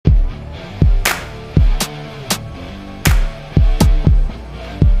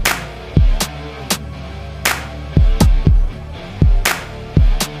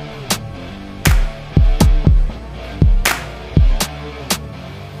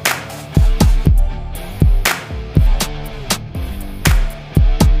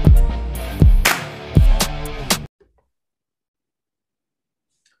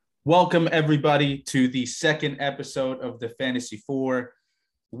Welcome, everybody, to the second episode of the Fantasy Four.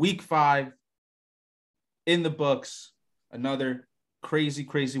 Week 5 in the books. Another crazy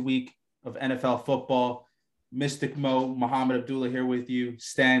week of NFL football. Mystic Mo, Muhammad Abdullah here with you.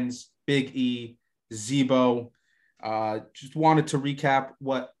 Stens, Big E, Zebo. Just wanted to recap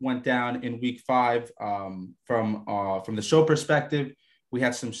what went down in week 5 from the show perspective. We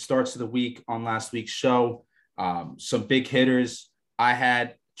had some starts of the week on last week's show. Some big hitters. I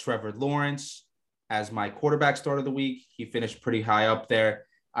had Trevor Lawrence as my quarterback start of the week. He finished pretty high up there.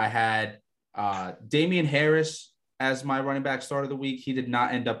 I had Damian Harris as my running back start of the week. He did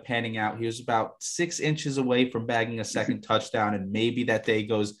not end up panning out. He was about 6 inches away from bagging a second touchdown, and maybe that day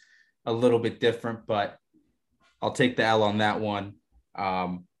goes a little bit different, but I'll take the L on that one.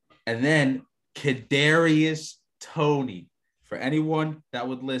 And then Kadarius Toney. For anyone that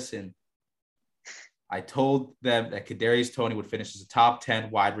would listen, I told them that Kadarius Toney would finish as a top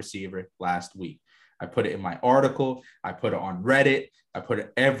 10 wide receiver last week. I put it in my article. I put it on Reddit. I put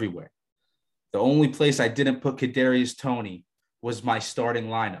it everywhere. The only place I didn't put Kadarius Toney was my starting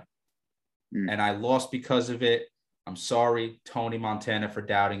lineup. And I lost because of it. I'm sorry, Tony Montana, for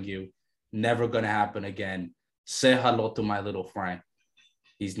doubting you. Never going to happen again. Say hello to my little friend.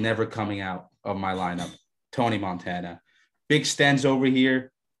 He's never coming out of my lineup. Tony Montana. Big Stens over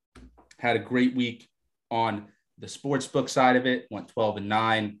here. Had a great week on the sportsbook side of it. Went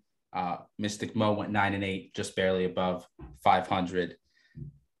 12-9. Mystic Mo went 9-8, just barely above 500.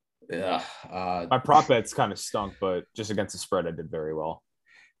 My prop bets kind of stunk, but just against the spread, I did very well.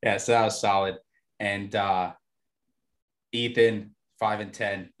 Yeah, so that was solid. And Ethan,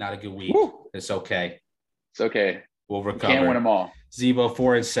 5-10, not a good week. Woo! It's okay. It's okay. We'll recover. Can't win them all. Zebo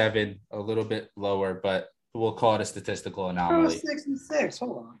 4-7, a little bit lower, but we'll call it a statistical anomaly. 6-6.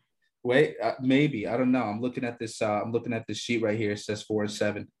 Hold on. Wait, maybe. I don't know. I'm looking at this. I'm looking at this sheet right here. It says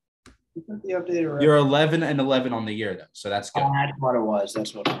 4-7. You're 11-11 on the year, though, so that's good. Oh, that's what it was.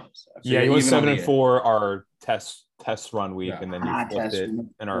 That's what it was. So yeah, he was 7-4 our test run week, and then you flipped it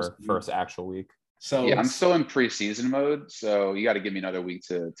in our first actual week. So yeah, I'm still in preseason mode, so you got to give me another week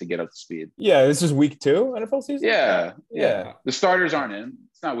to get up to speed. Yeah, this is week 2 NFL season. Yeah. The starters aren't in.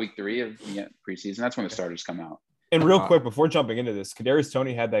 It's not week 3 of preseason. That's when the starters come out. And real quick, before jumping into this, Kadarius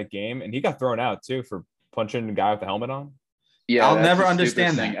Toney had that game, and he got thrown out too for punching the guy with the helmet on. Yeah, I'll never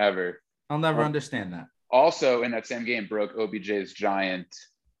understand that. Ever. I'll never understand that. Also, in that same game, broke OBJ's giant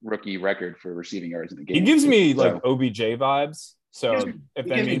rookie record for receiving yards in the game. He gives me like OBJ vibes. So if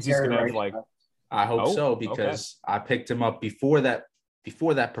that means he's gonna have like, I hope so, because I picked him up before that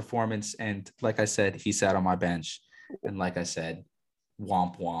performance, and like I said, he sat on my bench, and like I said,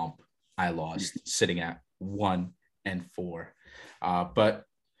 womp womp, I lost, sitting at 1-4. But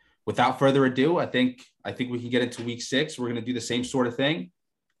without further ado, I think we can get into week 6. We're gonna do the same sort of thing,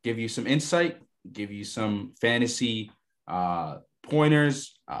 give you some insight, give you some fantasy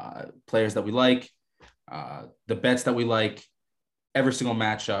pointers, players that we like, the bets that we like, every single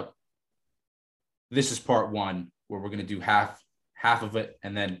matchup. This is part 1, where we're going to do half of it.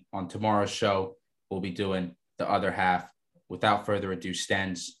 And then on tomorrow's show, we'll be doing the other half. Without further ado,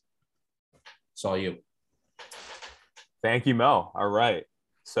 Stens, it's all you. Thank you, Mo. All right.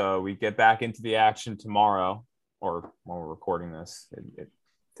 So we get back into the action tomorrow, or when we're recording this.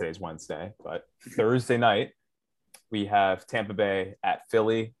 Today's Wednesday, but Thursday night, we have Tampa Bay at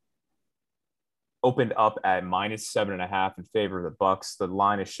Philly. Opened up at -7.5 in favor of the Bucks. The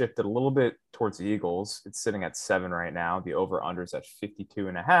line is shifted a little bit towards the Eagles. It's sitting at 7 right now. The over-under is at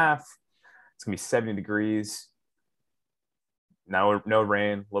 52.5. It's gonna be 70 degrees. No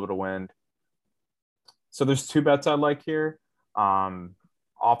rain, a little bit of wind. So there's 2 bets I like here.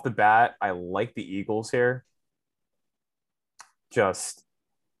 Off the bat, I like the Eagles here.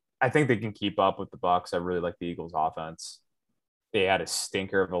 I think they can keep up with the Bucks. I really like the Eagles offense. They had a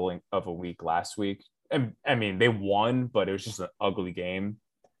stinker of a week last week. And I mean, they won, but it was just an ugly game.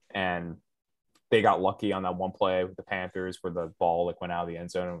 And they got lucky on that one play with the Panthers where the ball went out of the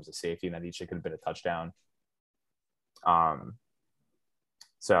end zone and it was a safety, and that each could have been a touchdown.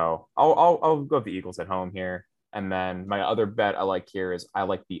 So I'll go with the Eagles at home here. And then my other bet I like here is I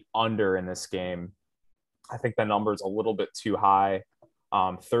like the under in this game. I think the number is a little bit too high.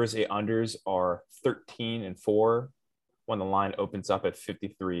 Thursday unders are 13-4 when the line opens up at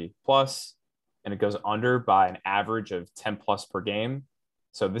 53 plus, and it goes under by an average of 10 plus per game.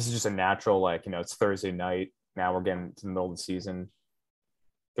 So this is just a natural, it's Thursday night. Now we're getting to the middle of the season.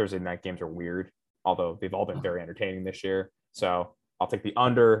 Thursday night games are weird, although they've all been very entertaining this year. So I'll take the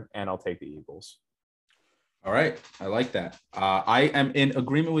under and I'll take the Eagles. All right. I like that. I am in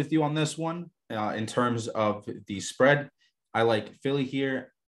agreement with you on this one in terms of the spread. I like Philly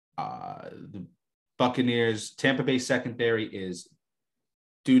here. The Buccaneers, Tampa Bay secondary is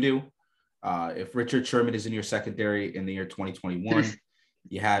doo-doo. If Richard Sherman is in your secondary in the year 2021,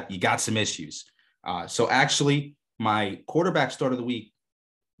 you got some issues. So actually, my quarterback start of the week,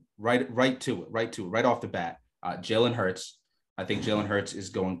 right off the bat, Jalen Hurts. I think Jalen Hurts is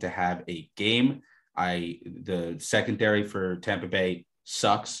going to have a game. The secondary for Tampa Bay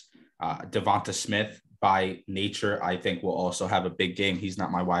sucks. Devonta Smith, by nature, I think will also have a big game. He's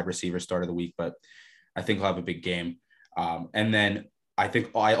not my wide receiver start of the week, but I think he'll have a big game. And then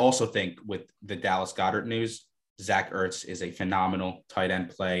I also think with the Dallas Goedert news, Zach Ertz is a phenomenal tight end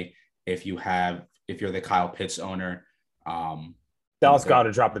play. If you're the Kyle Pitts owner, Dallas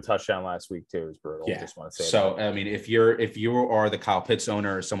Goedert dropped a touchdown last week too. It was brutal. Yeah. I just want to say so. that. I mean, if you are the Kyle Pitts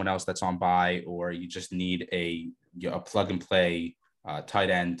owner or someone else that's on bye, or you just need a plug and play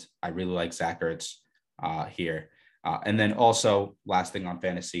tight end, I really like Zach Ertz here. And then also, last thing on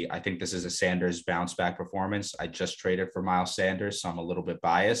fantasy, I think this is a Sanders bounce back performance. I just traded for Miles Sanders, so I'm a little bit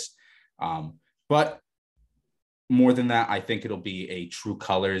biased. But more than that, I think it'll be a true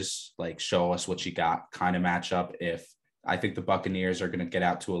colors, like show us what you got kind of matchup. If I think the Buccaneers are going to get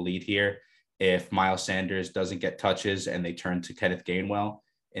out to a lead here, if Miles Sanders doesn't get touches and they turn to Kenneth Gainwell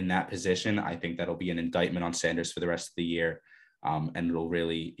in that position, I think that'll be an indictment on Sanders for the rest of the year. And it'll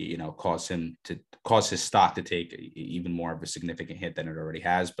really, cause his stock to take even more of a significant hit than it already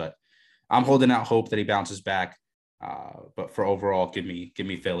has. But I'm holding out hope that he bounces back. But for overall, give me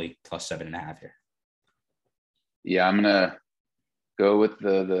Philly plus 7.5 here. Yeah, I'm gonna go with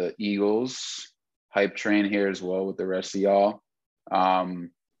the Eagles hype train here as well with the rest of y'all.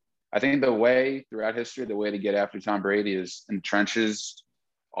 I think throughout history, the way to get after Tom Brady is in the trenches,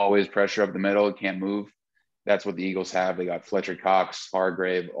 always pressure up the middle, it can't move. That's what the Eagles have. They got Fletcher Cox,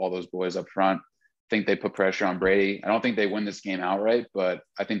 Hargrave, all those boys up front. I think they put pressure on Brady. I don't think they win this game outright, but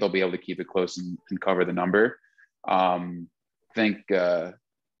I think they'll be able to keep it close and cover the number. I think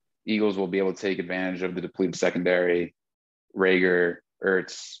Eagles will be able to take advantage of the depleted secondary, Rager,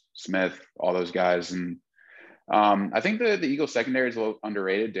 Ertz, Smith, all those guys. And I think the Eagles secondary is a little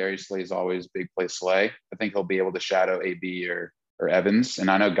underrated. Darius Slay is always big play Slay. I think he'll be able to shadow AB or Evans.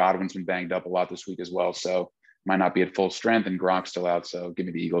 And I know Godwin's been banged up a lot this week as well. So might not be at full strength, and Gronk's still out. So give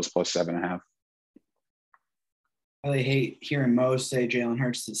me the Eagles plus 7.5. I really hate hearing Mo say Jalen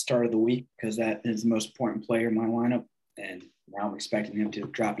Hurts at the start of the week because that is the most important player in my lineup. And now I'm expecting him to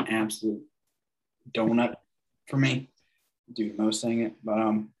drop an absolute donut for me due to Mo saying it. But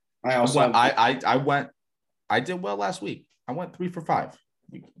I also I did well last week. I went 3 for 5.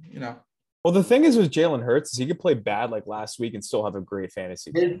 Well, the thing is with Jalen Hurts is he could play bad like last week and still have a great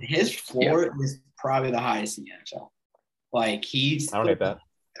fantasy. His floor is probably the highest in the NFL. Like I don't hate that.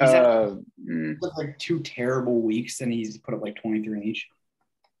 He's had like 2 terrible weeks and he's put up like 23 in each.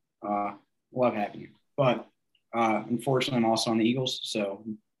 Love having him. But unfortunately, I'm also on the Eagles, so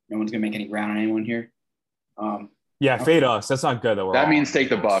no one's gonna make any ground on anyone here. Fade us. That's not good though. That means take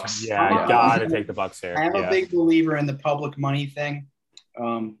the Bucks. Yeah, you gotta take the Bucks here. I'm a big believer in the public money thing.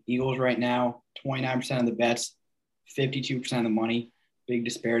 Eagles right now, 29% of the bets, 52% of the money. Big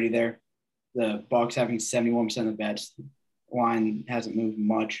disparity there. The Bucks having 71% of the bets. Line hasn't moved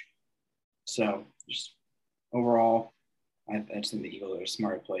much. So just overall, I just think the Eagles are a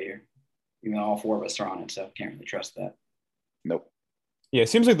smart play here. Even though all 4 of us are on it, so can't really trust that. Nope. Yeah, it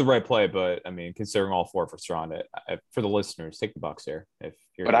seems like the right play, but I mean, considering all 4 of us are on it, for the listeners, take the Bucks here.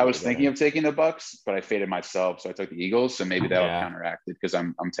 But I was thinking of taking the Bucks, but I faded myself, so I took the Eagles. So maybe that'll counteract it because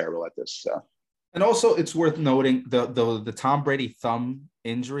I'm terrible at this. So. And also, it's worth noting the Tom Brady thumb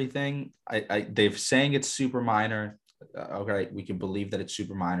injury thing. They're saying it's super minor. Okay, we can believe that it's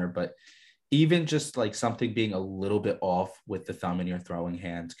super minor, but even just like something being a little bit off with the thumb in your throwing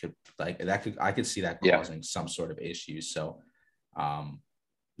hand I could see that causing some sort of issues. So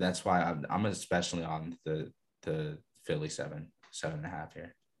that's why I'm especially on the Philly 7.5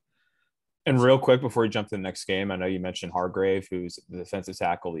 here. And real quick before we jump to the next game, I know you mentioned Hargrave, who's the defensive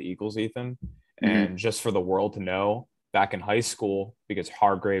tackle of the Eagles, Ethan. And just for the world to know, back in high school, because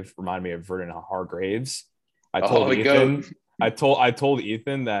Hargrave reminded me of Vernon Hargraves, I told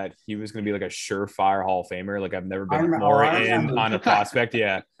Ethan that he was going to be like a surefire Hall of Famer. Like I've never been more in on a prospect.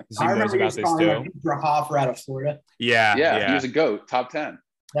 Yeah. I remember about this too. Hoffer out of Florida. Yeah. He was a GOAT, top 10.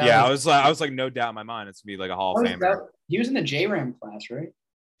 I was like, no doubt in my mind, it's gonna be like a Hall of Famer. He was in the J-Ram class, right?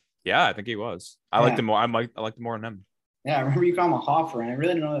 Yeah, I think he was. I liked him more. I liked him more than him. Yeah, I remember you called him a Hoffer, and I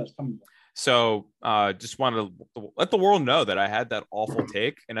really didn't know that was coming from. So just wanted to let the world know that I had that awful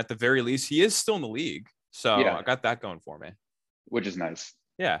take. And at the very least, he is still in the league. So I got that going for me. Which is nice.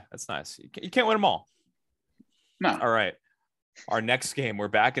 Yeah, that's nice. You can't win them all. No. All right. Our next game, we're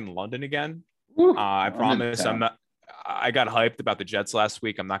back in London again. Woo, I London promise town. I got hyped about the Jets last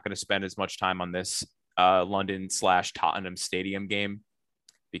week. I'm not going to spend as much time on this London/Tottenham Stadium game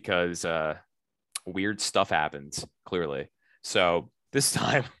because weird stuff happens, clearly. So this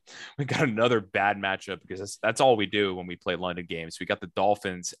time we got another bad matchup because that's all we do when we play London games. We got the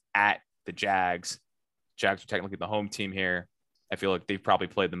Dolphins at the Jags. Jags are technically the home team here. I feel like they've probably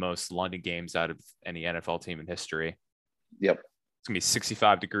played the most London games out of any NFL team in history. Yep. It's going to be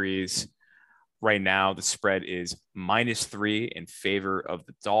 65 degrees. Right now, the spread is -3 in favor of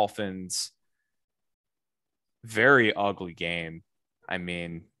the Dolphins. Very ugly game. I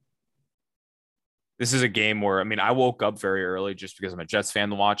mean, this is a game where, I woke up very early just because I'm a Jets fan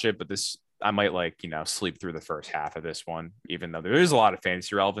to watch it, but I might sleep through the first half of this one, even though there is a lot of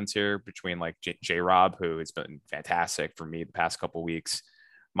fantasy relevance here between like J-Rob, who has been fantastic for me the past couple of weeks.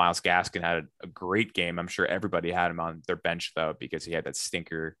 Myles Gaskin had a great game. I'm sure everybody had him on their bench though, because he had that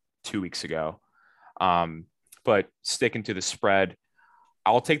stinker 2 weeks ago. But sticking to the spread,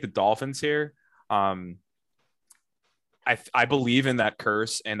 I'll take the Dolphins here. I believe in that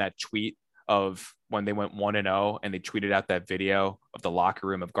curse and that tweet of when they went 1-0 and they tweeted out that video of the locker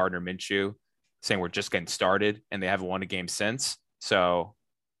room of Gardner Minshew saying we're just getting started, and they haven't won a game since. So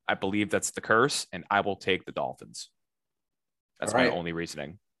I believe that's the curse, and I will take the Dolphins. That's my only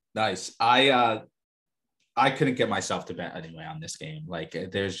reasoning. Nice. I couldn't get myself to bet anyway on this game. Like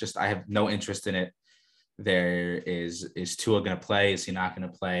I have no interest in it. Is Tua going to play? Is he not going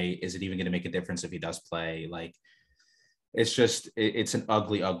to play? Is it even going to make a difference if he does play? Like, it's an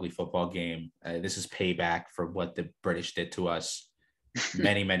ugly, ugly football game. This is payback for what the British did to us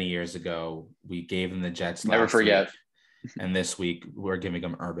many, many years ago. We gave them the Jets. Never forget. And this week we're giving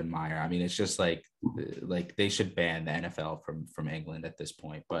them Urban Meyer. I mean, it's just like they should ban the NFL from England at this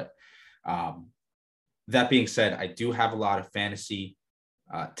point. But that being said, I do have a lot of fantasy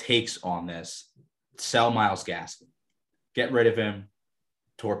takes on this. Sell Myles Gaskin, get rid of him,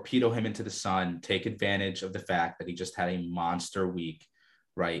 torpedo him into the sun, take advantage of the fact that he just had a monster week,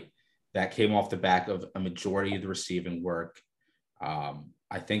 right? That came off the back of a majority of the receiving work.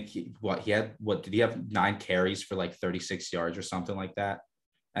 I think did he have 9 carries for like 36 yards or something like that?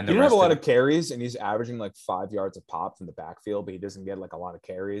 And he didn't have a lot of carries, and he's averaging like 5 yards a pop from the backfield, but he doesn't get like a lot of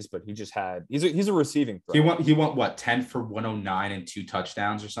carries. But he's a receiving threat. He went what, 10 for 109 and 2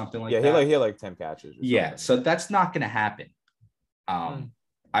 touchdowns or something like that? Yeah, he had like 10 catches. Yeah, so that's not going to happen.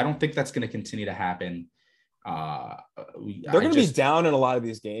 I don't think that's going to continue to happen. They're going to be down in a lot of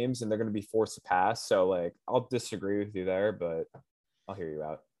these games, and they're going to be forced to pass. So like, I'll disagree with you there, but I'll hear you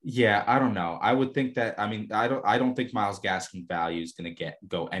out. Yeah, I don't know. I would think that. I don't think Myles Gaskin value is going to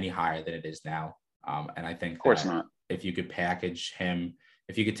go any higher than it is now. And I think, of course not. If you could package him,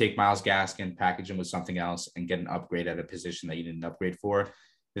 if you could take Myles Gaskin, package him with something else, and get an upgrade at a position that you didn't upgrade for,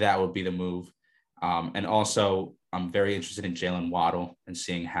 that would be the move. And also, I'm very interested in Jalen Waddle and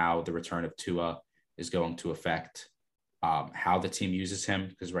seeing how the return of Tua is going to affect how the team uses him,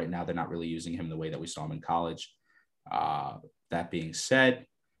 because right now they're not really using him the way that we saw him in college. That being said,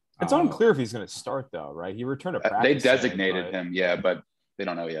 it's unclear if he's going to start though, right? He returned to practice. They designated him, yeah, but they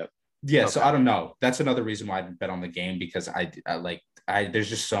don't know yet. Yeah, okay. So I don't know. That's another reason why I didn't bet on the game, because there's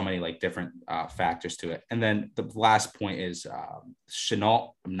just so many like different factors to it. And then the last point is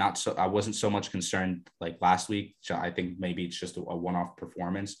Shenault. I wasn't so much concerned like last week. So I think maybe it's just a one-off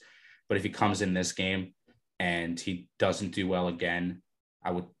performance. But if he comes in this game and he doesn't do well again, I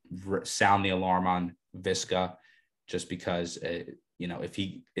would sound the alarm on Visca, just because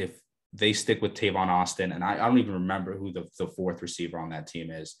if they stick with Tavon Austin, and I don't even remember who the fourth receiver on that team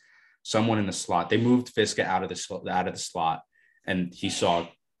is, someone in the slot. They moved Visca out of the slot, and he saw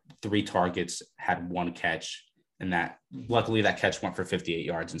 3 targets, had 1 catch, and luckily that catch went for 58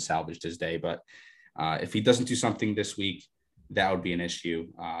 yards and salvaged his day. But if he doesn't do something this week, that would be an issue.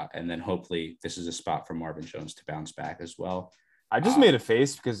 And then hopefully this is a spot for Marvin Jones to bounce back as well. I just made a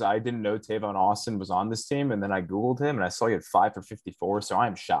face because I didn't know Tavon Austin was on this team, and then I Googled him and I saw he had 5 for 54. So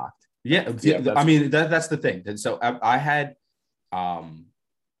I'm shocked. Yeah, that's the thing. And so I had,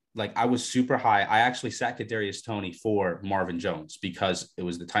 I was super high. I actually sat Kadarius Toney for Marvin Jones because it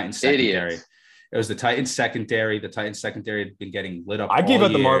was the Titans secondary. Idiots. It was the Titans secondary. The Titans secondary had been getting lit up. I gave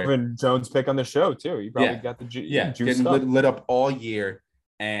out the Marvin Jones pick on the show too. You probably got the juice getting lit up all year,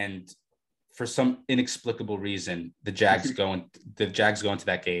 and for some inexplicable reason, the Jags go into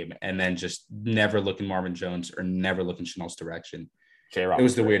that game and then just never looking Marvin Jones or never looking Shenault's direction. It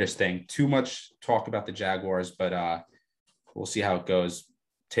was the weirdest thing. Too much talk about the Jaguars, but we'll see how it goes.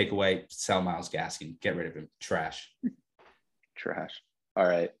 Takeaway: sell Myles Gaskin, get rid of him. Trash. All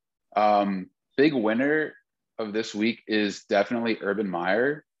right. Big winner of this week is definitely Urban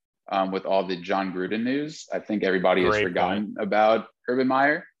Meyer. With all the John Gruden news, I think everybody has forgotten about Urban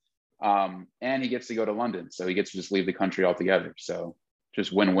Meyer. And he gets to go to London, so he gets to just leave the country altogether. So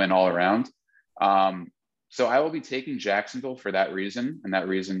just win-win all around. So I will be taking Jacksonville for that reason and that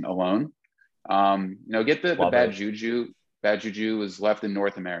reason alone. Get the bad juju. Bad juju is left in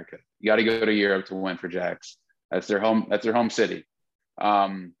North America. You got to go to Europe to win for Jags. That's their home. That's their home city.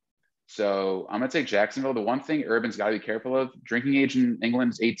 So I'm going to take Jacksonville. The one thing Urban's got to be careful of, drinking age in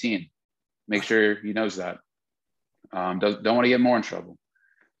England is 18. Make sure he knows that. Don't want to get more in trouble.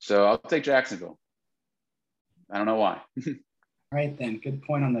 So I'll take Jacksonville. I don't know why. All right, then. Good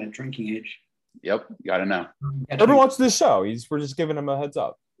point on the drinking age. Yep. Got to know. Urban watched this show. We're just giving him a heads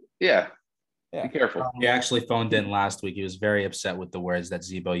up. Yeah. Be careful. He actually phoned in last week. He was very upset with the words that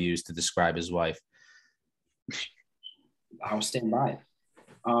Zebo used to describe his wife. I'll stand by it.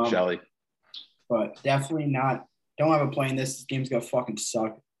 Shelly. But definitely not. Don't have a play in this. This game's going to fucking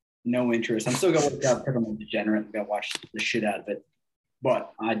suck. No interest. I'm still going to look out because I'm a degenerate and going to watch the shit out of it.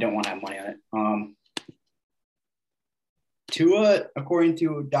 But I don't want to have money on it. Tua, according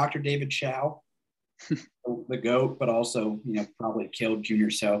to Dr. David Chow, the GOAT, but also, probably killed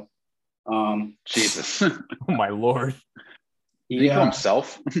Junior So. Jesus. Oh, my Lord. Did he kill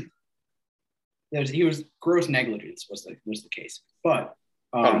himself? He was gross negligence was the case. But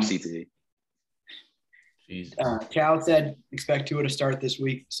CTE. Chow said expect Tua to start this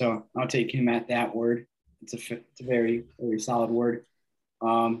week, so I'll take him at that word. It's a very, very solid word.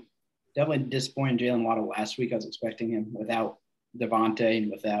 Definitely disappointed Jalen Waddle last week. I was expecting him without Devontae and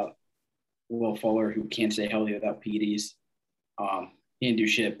without Will Fuller, who can't stay healthy without PEDs. He didn't do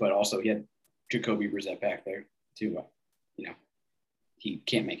shit, but also he had Jacoby Brissett back there too. He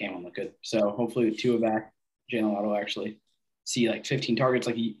can't make anyone look good. So hopefully with Tua back, Jalen Waddle will actually see like 15 targets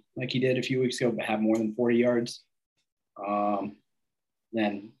like he did a few weeks ago, but have more than 40 yards.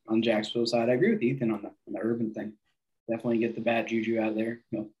 Then on Jacksonville's side, I agree with Ethan on the Urban thing. Definitely get the bad juju out of there.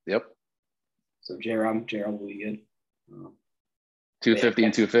 Yep. So J-Rob will be good. 250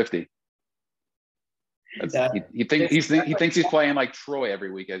 and 250. He thinks he's playing like Troy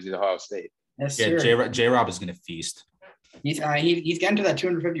every week as he's Ohio State. Yes, yeah, sir. J-Rob is going to feast. He's getting to that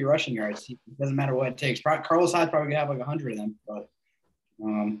 250 rushing yards. It doesn't matter what it takes. Carlos Hyde's probably going to have like 100 of them. But,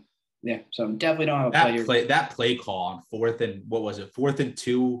 so definitely don't have a play. That play call on fourth and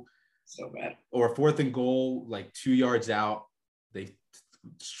 2. So bad. Or fourth and goal, like 2 yards out. They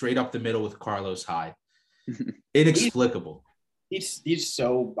straight up the middle with Carlos Hyde. Inexplicable. He's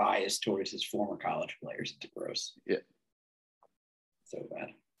so biased towards his former college players. It's gross. Yeah. So bad.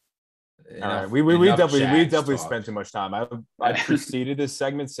 All right. We definitely spent too much time. I preceded this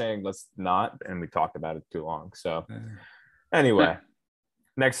segment saying let's not, and we talked about it too long. So anyway,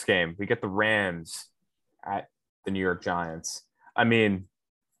 next game, we get the Rams at the New York Giants. I mean,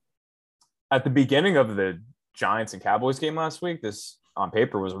 at the beginning of the Giants and Cowboys game last week, this on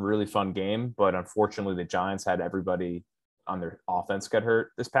paper was a really fun game, but unfortunately the Giants had everybody on their offense get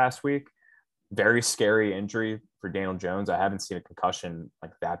hurt this past week. Very scary injury for Daniel Jones. I haven't seen a concussion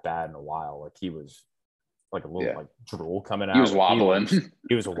like that bad in a while. Like he was like a little like drool coming out. He was wobbling.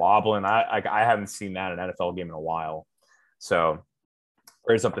 He was wobbling. I haven't seen that in an NFL game in a while. So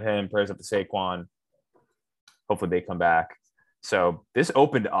prayers up to him, prayers up to Saquon. Hopefully they come back. So this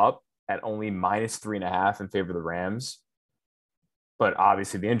opened up at only -3.5 in favor of the Rams. But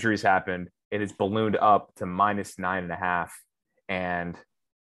obviously the injuries happened. It has ballooned up to -9.5. And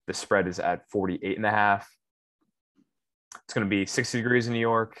the spread is at 48.5. It's going to be 60 degrees in New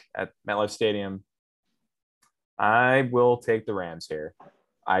York at MetLife Stadium. I will take the Rams here.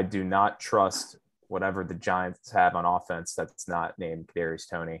 I do not trust whatever the Giants have on offense that's not named Kadarius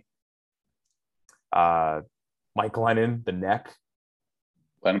Toney. Mike Glennon, the neck.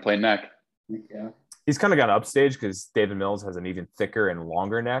 Let him play neck. Yeah. He's kind of got upstage because David Mills has an even thicker and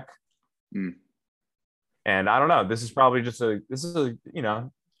longer neck. And I don't know. This is probably just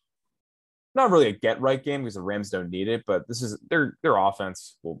not really a get right game because the Rams don't need it, but this is their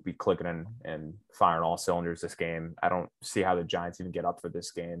offense will be clicking and firing all cylinders this game. I don't see how the Giants even get up for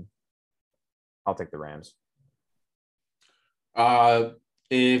this game. I'll take the Rams.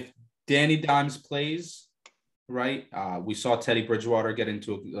 If Danny Dimes plays, right? We saw Teddy Bridgewater get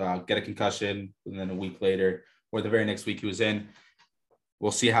a concussion, and then a week later, or the very next week he was in.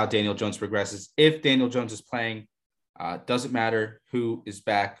 We'll see how Daniel Jones progresses. If Daniel Jones is playing, doesn't matter who is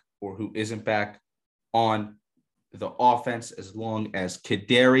back or who isn't back on the offense, as long as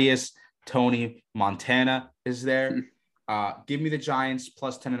Kadarius Toney Montana is there. Give me the Giants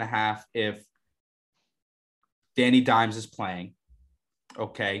plus 10.5 if Danny Dimes is playing.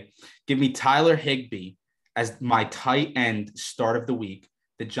 Okay. Give me Tyler Higbee as my tight end start of the week.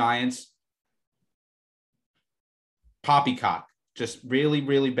 The Giants poppycock, just really,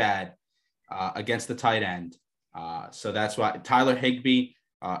 really bad against the tight end. So that's why Tyler Higbee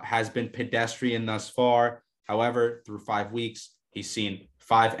has been pedestrian thus far. However, through 5 weeks, he's seen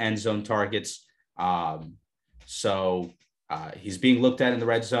 5 end zone targets. So he's being looked at in the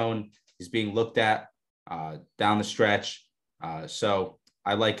red zone. He's being looked at down the stretch. So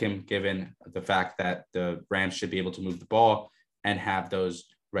I like him given the fact that the Rams should be able to move the ball and have those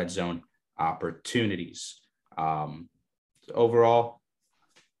red zone opportunities. Overall,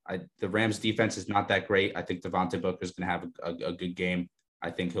 the Rams defense is not that great. I think Devontae Booker is going to have a good game. I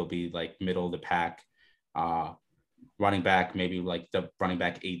think he'll be like middle of the pack, running back, maybe like the running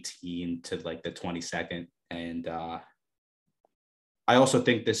back 18 to like the 22nd. And I also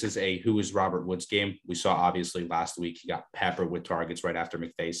think this is a who is Robert Woods game. We saw obviously last week he got peppered with targets right after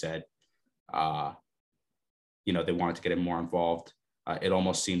McVay said, they wanted to get him more involved. It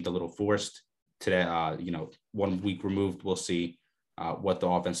almost seemed a little forced today. 1 week removed, we'll see what the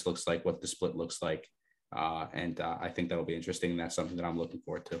offense looks like, what the split looks like. And I think that'll be interesting. And that's something that I'm looking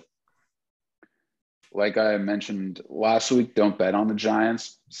forward to. Like I mentioned last week, don't bet on the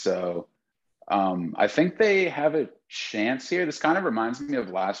Giants. So I think they have a chance here. This kind of reminds me of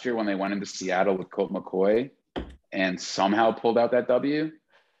last year when they went into Seattle with Colt McCoy and somehow pulled out that W.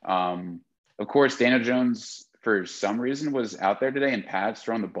 Of course, Daniel Jones, for some reason, was out there today in pads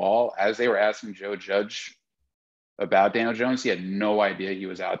throwing the ball. As they were asking Joe Judge about Daniel Jones, he had no idea he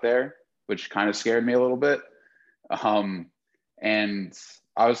was out there, which kind of scared me a little bit. And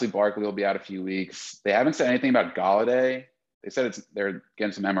obviously Barkley will be out a few weeks. They haven't said anything about Golladay. They said they're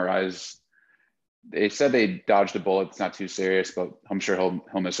getting some MRIs. They said they dodged a bullet. It's not too serious, but I'm sure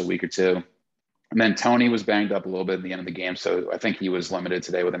he'll miss a week or two. And then Tony was banged up a little bit at the end of the game, so I think he was limited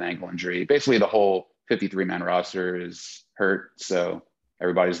today with an ankle injury. Basically, the whole 53-man roster is hurt, so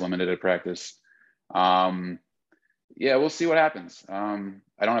everybody's limited at practice. Yeah, we'll see what happens. I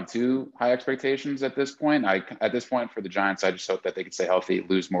don't have too high expectations at this point. At this point for the Giants, I just hope that they can stay healthy,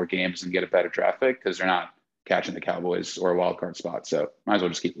 lose more games, and get a better draft pick because they're not catching the Cowboys or a wild card spot. So might as well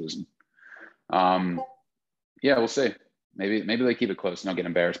just keep losing. Yeah, we'll see. Maybe they keep it close and don't get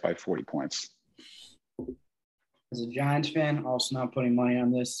embarrassed by 40 points. As a Giants fan, also not putting money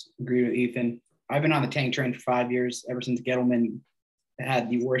on this. Agree with Ethan. I've been on the tank train for 5 years, ever since Gettleman had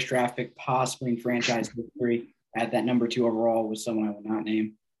the worst draft pick possibly in franchise history. At that number 2 overall was someone I will not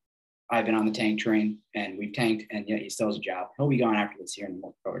name. I've been on the tank train, and we've tanked, and yet he still has a job. He'll be gone after this year, and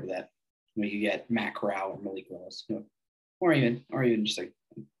we'll look forward to that. You get Matt Corral or Malik Willis, or even just a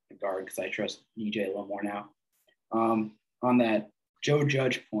guard, because I trust EJ a little more now. On that Joe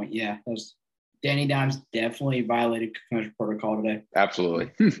Judge point, yeah, Danny Dimes definitely violated concussion protocol today.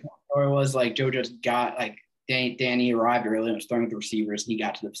 Absolutely. Or it was like Joe Judge got Danny arrived early and was throwing with the receivers, and he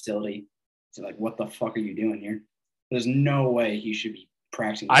got to the facility. So what the fuck are you doing here? There's no way he should be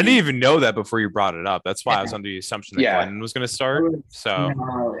practicing. I didn't even know that before you brought it up. That's why I was under the assumption that Glennon was going to start. So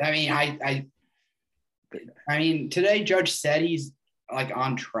no, I mean, today Judge said he's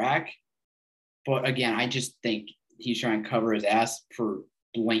on track, but again, I just think he's trying to cover his ass for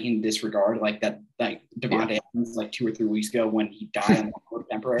blatant disregard, Devontae Adams 2 or 3 weeks ago when he died on the court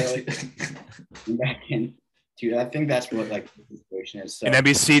temporarily. Back in. Dude, I think that's what the situation is. So. And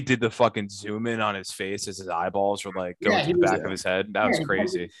NBC did the fucking zoom in on his face as his eyeballs were going to the back of his head. That was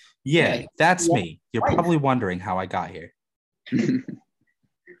crazy. Yeah, that's me. You're probably wondering how I got here.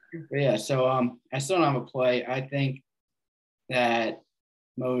 Yeah, so I still don't have a play. I think that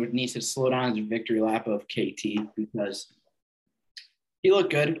Mo needs to slow down his victory lap of KT because he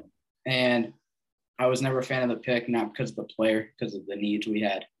looked good, and I was never a fan of the pick, not because of the player, because of the needs we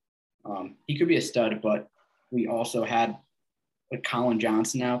had. He could be a stud, but we also had Colin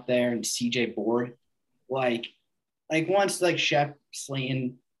Johnson out there and CJ Board. Once Shep,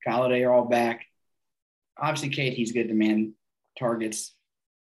 Slayton, Golladay are all back, obviously KT's good to man targets,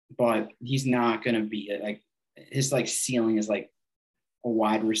 but he's not going to be his ceiling is a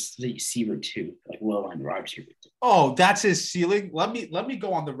wide receiver 2, low end wide receiver 2. Oh, that's his ceiling. Let me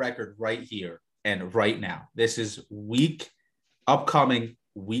go on the record right here and right now. This is upcoming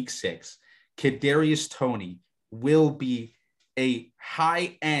week 6. Kadarius Toney will be a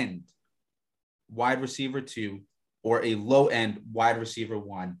high-end wide receiver 2 or a low-end wide receiver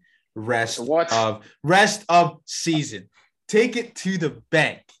 1 rest of season. Take it to the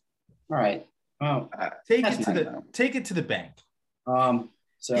bank. All right. Well, take it to the bank.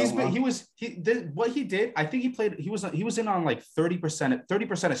 So what he did. I think he was in on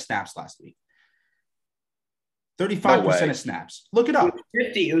 30% of snaps last week. 35% of snaps. Look it up.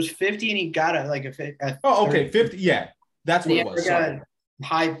 50. It was 50, and he got Oh, okay, 50. Yeah, that's what it was. Sorry.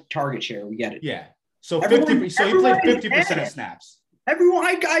 High target share. We get it. Yeah. So 50. So he played 50% of snaps. Everyone,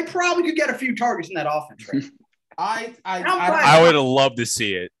 I probably could get a few targets in that offense. Right? I would have loved to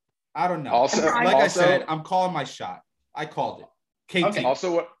see it. I don't know. I said, I'm calling my shot. I called it. KT. Okay.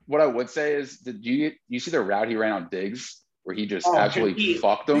 Also, what I would say is, did you see the route he ran on Diggs, where he just absolutely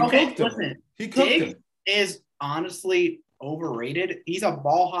fucked him? Okay, listen. He cooked Diggs him. is honestly overrated. He's a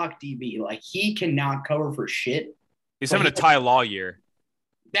ball hawk DB. Like, he cannot cover for shit. He's having a Ty Law year.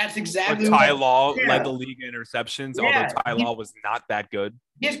 That's exactly what Ty Law led the league in interceptions, although Ty Law was not that good.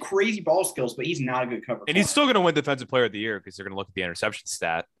 He has crazy ball skills, but he's not a good cover. And he's still going to win Defensive Player of the Year because they're going to look at the interception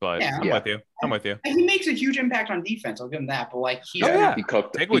stat. But I'm with you. And he makes a huge impact on defense. I'll give him that. But like, he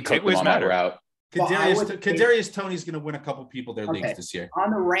cooked him on that route. Kadarius Toney's going to win a couple people their leagues this year.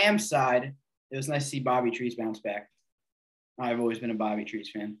 On the Rams side, it was nice to see Bobby Trees bounce back. I've always been a Bobby Trees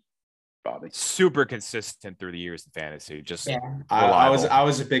fan. Bobby, super consistent through the years in fantasy. I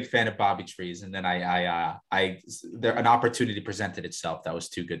was a big fan of Bobby Trees, and then an opportunity presented itself that was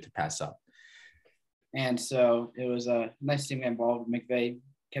too good to pass up. And so it was nice to see him get involved. McVay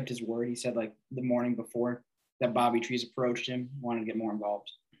kept his word. He said like the morning before that Bobby Trees approached him, wanted to get more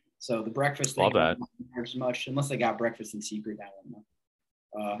involved. So the breakfast thing didn't matter as much, unless they got breakfast in secret. I don't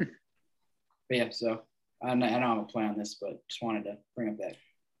know. But yeah, so I don't have a plan on this, but just wanted to bring up that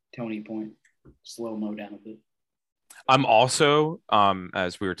Tony point, slow Mo down a bit. I'm also,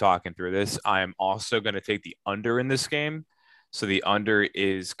 as we were talking through this, I am also going to take the under in this game. So the under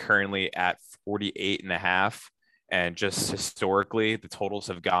is currently at 48.5. And just historically, the totals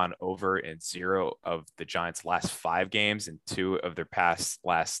have gone over in 0 of the Giants' last 5 games and 2 of their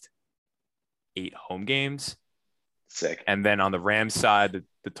last 8 home games. Sick. And then on the Rams side,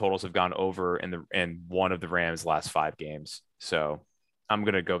 the totals have gone over in 1 of the Rams' last 5 games. So I'm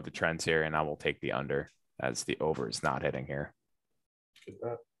going to go with the trends here, and I will take the under as the over is not hitting here.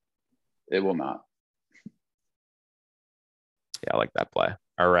 It will not. Yeah, I like that play.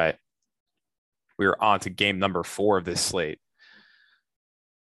 All right. We are on to game number 4 of this slate.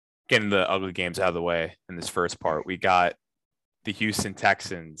 Getting the ugly games out of the way in this first part. We got the Houston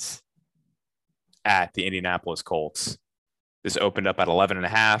Texans at the Indianapolis Colts. This opened up at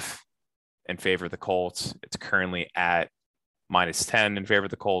 11.5 in favor of the Colts. It's currently at -10 in favor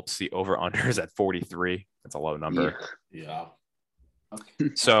of the Colts. The over-under is at 43. That's a low number. Yeah.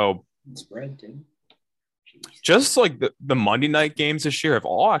 Okay. So spread, dude. Just like the Monday night games this year have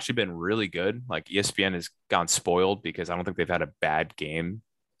all actually been really good. Like ESPN has gone spoiled because I don't think they've had a bad game.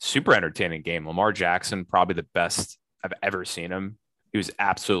 Super entertaining game. Lamar Jackson, probably the best I've ever seen him. He was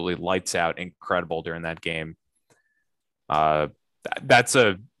absolutely lights out, incredible during that game. That's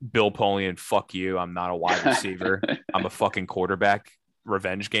a Bill Polian, fuck you. I'm not a wide receiver. I'm a fucking quarterback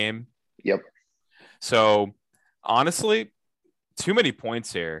revenge game. Yep. So honestly, too many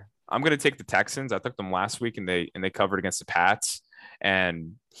points here. I'm going to take the Texans. I took them last week and they covered against the Pats.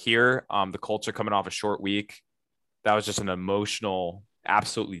 And here, the Colts are coming off a short week. That was just an emotional,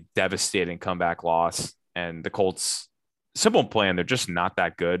 absolutely devastating comeback loss. And the Colts, simple plan, they're just not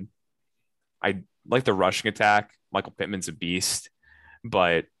that good. I like the rushing attack. Michael Pittman's a beast.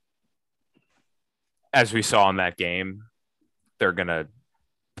 But as we saw in that game, they're going to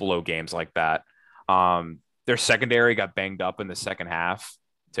blow games like that. Their secondary got banged up in the second half.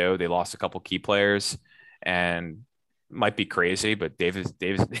 too. They lost a couple key players, and might be crazy, but Davis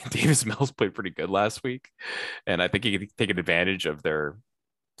Mills played pretty good last week, and I think he could take advantage of their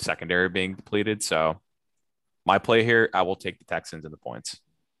secondary being depleted. So my play here, I will take the Texans and the points.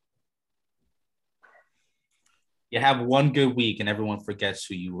 You have one good week, and everyone forgets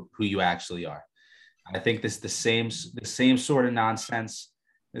who you actually are. I think this is the same sort of nonsense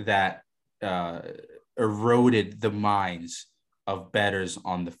that eroded the minds of bettors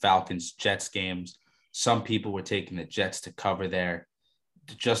on the Falcons-Jets games. Some people were taking the Jets to cover there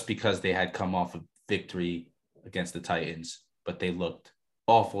just because they had come off a victory against the Titans, but they looked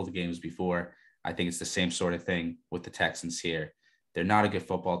awful the games before. I think it's the same sort of thing with the Texans here. They're not a good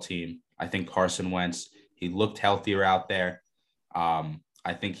football team. I think Carson Wentz, he looked healthier out there.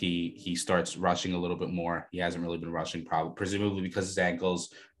 I think he starts rushing a little bit more. He hasn't really been rushing, presumably because his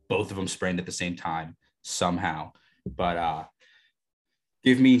ankles, both of them sprained at the same time somehow. But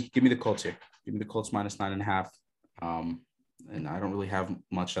give me the Colts here. Give me the Colts -9.5. And I don't really have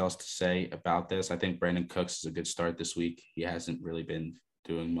much else to say about this. I think Brandon Cooks is a good start this week. He hasn't really been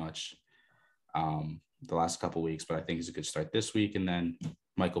doing much the last couple of weeks, but I think he's a good start this week. And then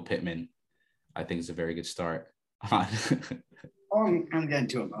Michael Pittman, I think is a very good start. I'm getting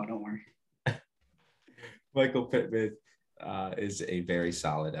to it, Mo. Don't worry. Michael Pittman is a very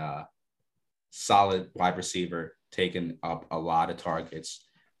solid wide receiver, taking up a lot of targets.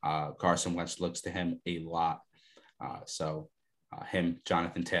 Carson Wentz looks to him a lot. So him,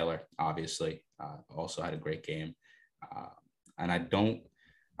 Jonathan Taylor, obviously, also had a great game. And I don't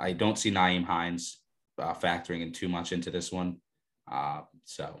see Nyheim Hines factoring in too much into this one.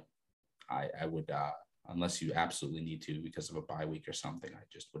 So I would, unless you absolutely need to because of a bye week or something, I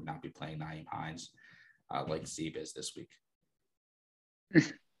just would not be playing Nyheim Hines like Zeeb is this week.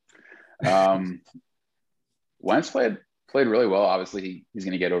 Wentz played really well. Obviously, he's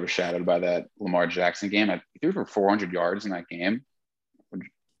going to get overshadowed by that Lamar Jackson game. He threw for 400 yards in that game,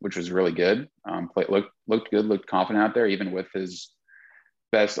 which was really good. Looked good, looked confident out there, even with his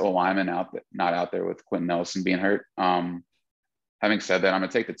best O-lineman not out there with Quentin Nelson being hurt. Having said that, I'm going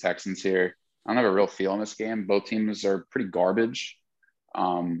to take the Texans here. I don't have a real feel in this game. Both teams are pretty garbage.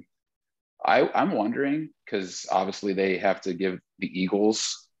 I'm wondering, because obviously they have to give the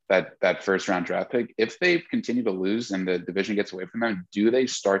Eagles that first round draft pick. If they continue to lose and the division gets away from them, do they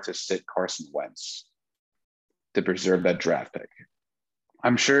start to sit Carson Wentz to preserve that draft pick?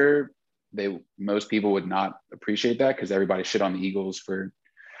 I'm sure most people would not appreciate that because everybody shit on the Eagles for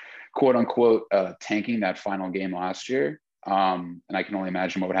quote unquote tanking that final game last year. And I can only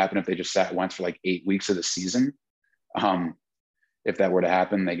imagine what would happen if they just sat Wentz for like 8 weeks of the season. If that were to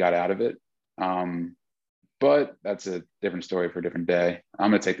happen, they got out of it. But that's a different story for a different day. I'm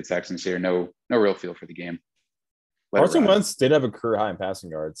going to take the Texans here. No real feel for the game. Carson Wentz did have a career high in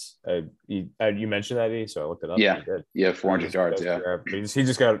passing yards. You mentioned that, E, so I looked it up. Yeah, 400 yards. Yeah, he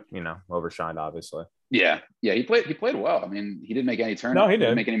just got overshined, obviously. Yeah. He played well. I mean, he didn't make any turns. No, he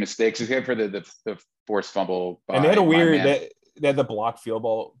didn't make any mistakes except for the forced fumble. And they had a weird. They had the blocked field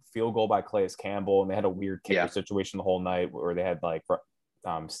goal by Calais Campbell, and they had a weird kicker situation the whole night where they had like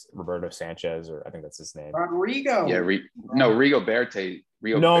Roberto Sanchez, or I think that's his name. Rodrigo. Yeah, Rigo Berti.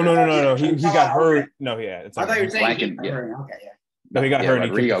 No. He got hurt. No, yeah. I thought you were saying Blanken, okay, yeah. No, he got hurt.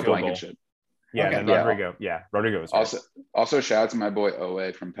 Rodrigo Blankenship. Yeah, Okay. Rodrigo. Yeah, Rodrigo was also shout out to my boy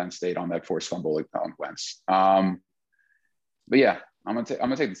Owe from Penn State on that forced fumble on Wentz. But yeah, I'm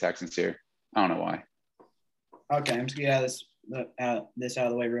gonna take the Texans here. I don't know why. Okay, I'm just gonna get this out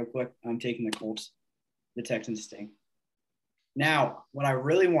of the way real quick. I'm taking the Colts. The Texans stink. Now, what I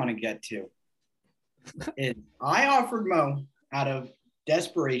really want to get to is I offered Mo out of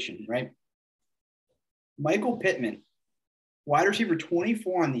desperation, right? Michael Pittman, wide receiver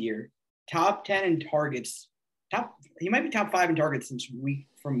 24 on the year, top 10 in targets. He might be top 5 in targets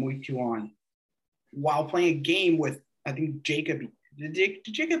from week 2 on, while playing a game with, I think, Jacob. Did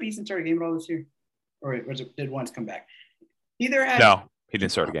Jacob Eason start a game at all this year? Or did Wentz come back? No, he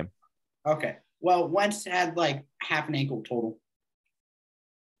didn't start a game. Okay. Well, Wentz had like half an ankle total.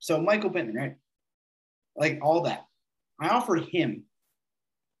 So Michael Pittman, right? Like all that. I offered him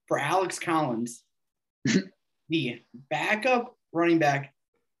for Alex Collins, the backup running back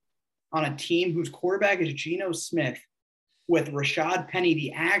on a team whose quarterback is Geno Smith, with Rashad Penny,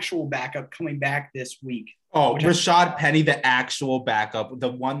 the actual backup, coming back this week. Oh, Rashad Penny, the actual backup,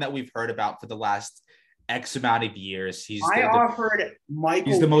 the one that we've heard about for the last X amount of years. He's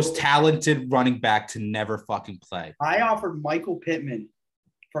the most talented running back to never fucking play. I offered Michael Pittman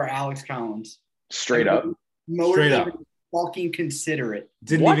for Alex Collins. Straight up. Fucking consider it.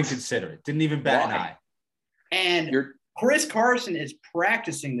 Didn't even consider it. Didn't even bat an eye. And Chris Carson is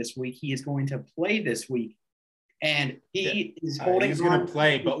practicing this week. He is going to play this week. And he is holding He's going to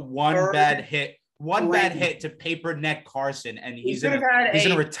play, but one bad hit to paper neck Carson, and he's in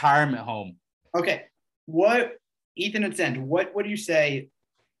a retirement home. Okay. What, Ethan and Send, what would you say,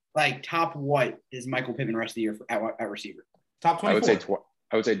 like, top what is Michael Pittman rest of the year at receiver? Top 24.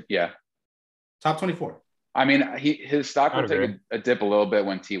 I would say, yeah. Top 24. I mean, his stock will take a dip a little bit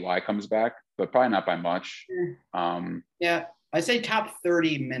when TY comes back, but probably not by much. Yeah, I say top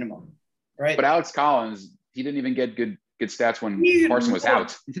 30 minimum, right? But Alex Collins, he didn't even get good stats when Carson was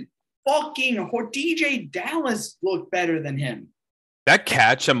out. DJ Dallas looked better than him. That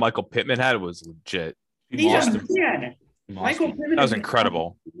catch that Michael Pittman had was legit. Michael Pittman, that was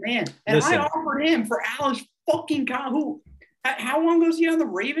incredible. Man, and I offered him for Alex fucking Collins. How long was he on the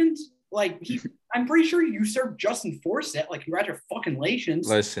Ravens? Like, I'm pretty sure you served Justin Forsett. Like, congratulations.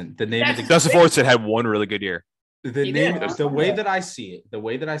 Listen, the name of the Justin Forsett had one really good year. The way that I see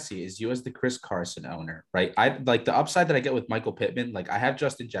it is you as the Chris Carson owner, right? I like the upside that I get with Michael Pittman. Like, I have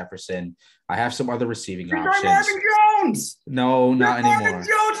Justin Jefferson. I have some other receiving options. Marvin Jones. No, not anymore. Marvin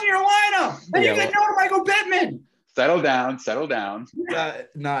Jones in your lineup. And you get no to Michael Pittman. Settle down.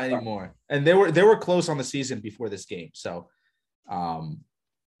 Not anymore. And they were close on the season before this game. So,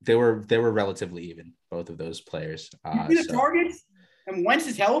 they were relatively even, both of those players. You see the targets, and Wentz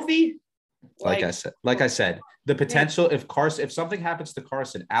is healthy. Like I said, the potential if something happens to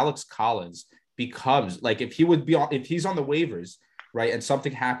Carson, Alex Collins becomes like if he's on the waivers, right, and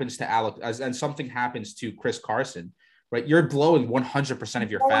something happens to Alex and something happens to Chris Carson, right, you're blowing 100%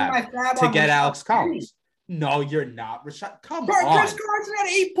 of your fab to get Alex Collins. No, you're not. Rashad, come on. Chris Carson had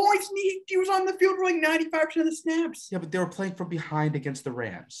 8 points and he was on the field for like 95% of the snaps. Yeah, but they were playing from behind against the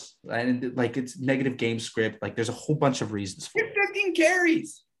Rams. And like it's negative game script. Like there's a whole bunch of reasons for it. 15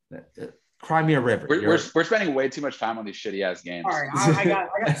 carries. Cry me a river. We're spending way too much time on these shitty ass games. All right, I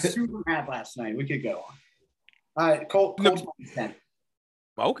got super mad last night. We could go on. All right, Colts -10.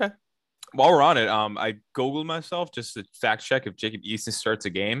 Okay. While we're on it, I Googled myself just to fact check if Jacob Eason starts a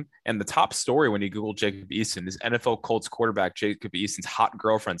game. And the top story when you Google Jacob Eason is NFL Colts quarterback Jacob Eason's hot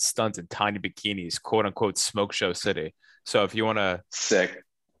girlfriend stunts in tiny bikinis, quote unquote, smoke show city. So if you want to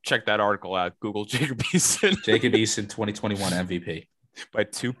check that article out, Google Jacob Eason. Jacob Eason 2021 MVP. By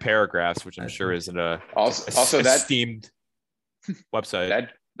 2 paragraphs, which I'm sure isn't also esteemed website.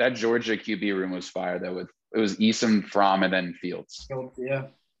 That Georgia QB room was fire though. It was Eason, Fromm, and then Fields. Yeah.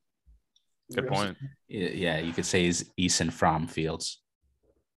 Good point. Yeah, you could say he's Eason Fromm Fields.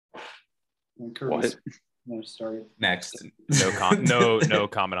 What? Next. No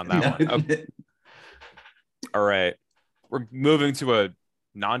comment on that one. Okay. All right. We're moving to a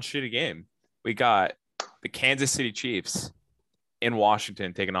non-shitty game. We got the Kansas City Chiefs in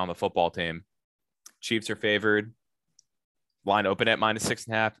Washington taking on the football team. Chiefs are favored. Line open at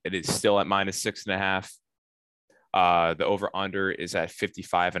 -6.5. It is still at -6.5. The over-under is at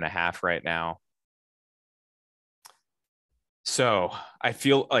 55.5 right now. So I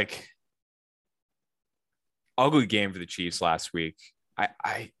feel like ugly game for the Chiefs last week.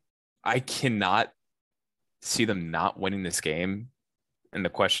 I cannot see them not winning this game. And the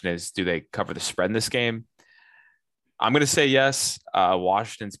question is, do they cover the spread in this game? I'm going to say yes.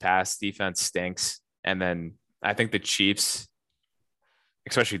 Washington's pass defense stinks. And then I think the Chiefs,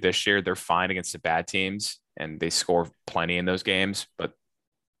 especially this year, they're fine against the bad teams and they score plenty in those games, but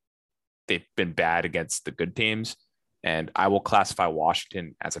they've been bad against the good teams. And I will classify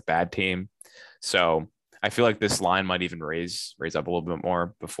Washington as a bad team. So I feel like this line might even raise up a little bit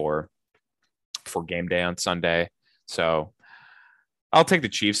more before game day on Sunday. So I'll take the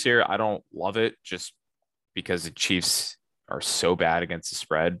Chiefs here. I don't love it just because the Chiefs are so bad against the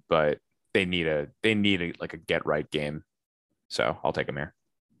spread, but they need a like a get right game. So I'll take them here.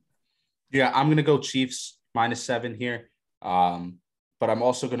 Yeah, I'm gonna go Chiefs -7 here. But I'm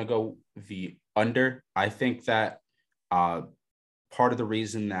also gonna go the under. I think that part of the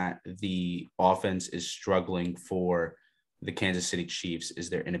reason that the offense is struggling for the Kansas City Chiefs is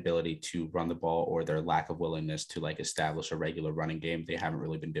their inability to run the ball or their lack of willingness to like establish a regular running game. They haven't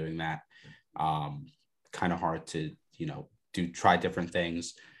really been doing that. Kind of hard to, try different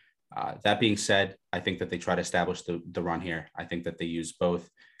things. That being said, I think that they try to establish the run here. I think that they use both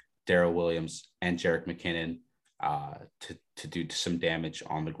Darrell Williams and Jerick McKinnon to do some damage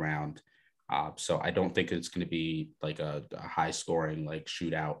on the ground. So I don't think it's going to be like a high scoring like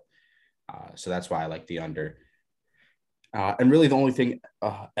shootout. So that's why I like the under. And really the only thing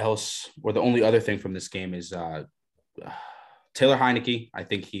the only other thing from this game is Taylor Heineke. I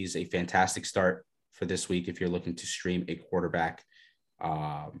think he's a fantastic start for this week. If you're looking to stream a quarterback,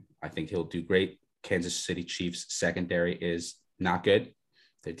 I think he'll do great. Kansas City Chiefs secondary is not good.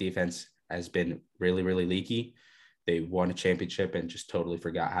 Their defense has been really, really leaky. They won a championship and just totally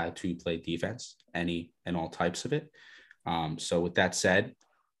forgot how to play defense, any and all types of it. So with that said,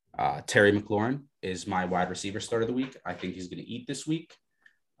 Terry McLaurin is my wide receiver start of the week. I think he's going to eat this week.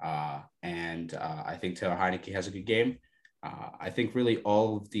 And I think Taylor Heineke has a good game. I think really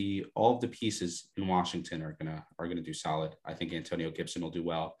all of the pieces in Washington are gonna do solid. I think Antonio Gibson will do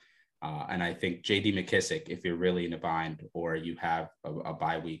well. And I think JD McKissick, if you're really in a bind or you have a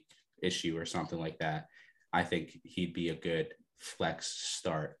bye week issue or something like that, I think he'd be a good flex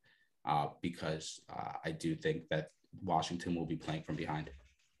start because I do think that Washington will be playing from behind.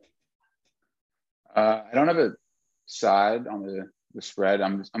 I don't have a side on the spread.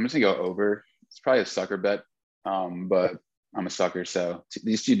 I'm just gonna go over. It's probably a sucker bet, but I'm a sucker. So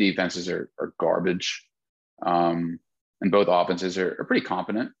these two defenses are garbage, and both offenses are pretty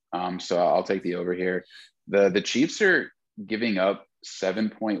competent. So I'll take the over here. The Chiefs are giving up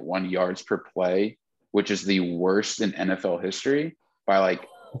 7.1 yards per play, which is the worst in NFL history by like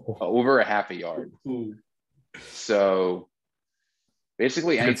over a half a yard. So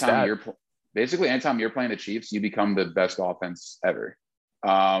basically, anytime you're playing the Chiefs, you become the best offense ever.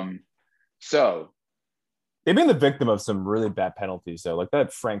 So They've been the victim of some really bad penalties, though. Like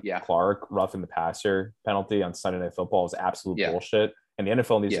that Frank Yeah. Clark roughing the passer penalty on Sunday Night Football is absolute Yeah. bullshit. And the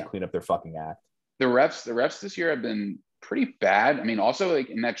NFL needs Yeah. to clean up their fucking act. The refs this year have been pretty bad. I mean, also like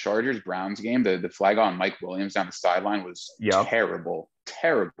in that Chargers Browns game, the flag on Mike Williams down the sideline was terrible. The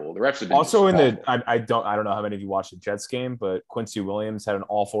refs have been also in awful. I don't know how many of you watched the Jets game, but Quincy Williams had an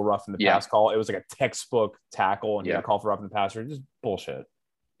awful rough in the pass call. It was like a textbook tackle, and he had a call for rough in the passer. Just bullshit.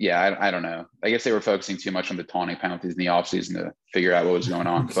 Yeah, I don't know. I guess they were focusing too much on the taunting penalties in the offseason to figure out what was going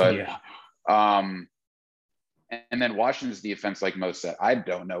on. But and then Washington's defense, like Mo said, I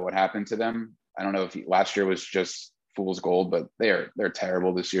don't know what happened to them. I don't know if last year was just fool's gold, but they're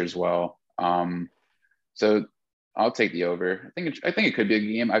terrible this year as well. So I'll take the over. I think it could be a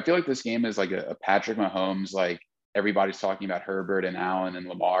game. I feel like this game is like a Patrick Mahomes, like everybody's talking about Herbert and Allen and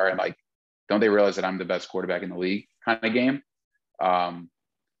Lamar, and like, don't they realize that I'm the best quarterback in the league kind of game?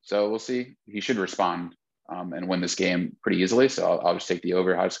 So we'll see. He should respond and win this game pretty easily. So I'll just take the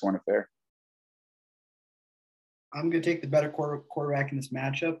over, high scoring affair. I'm going to take the better quarterback in this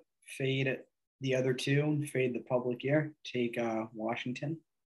matchup, fade the other two, and fade the public here. Take Washington.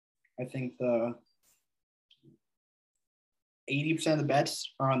 I think the 80% of the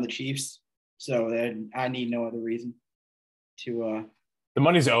bets are on the Chiefs, so I need no other reason to. The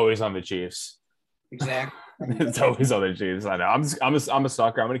money's always on the Chiefs. Exactly. It's always on the Chiefs. I know. I'm a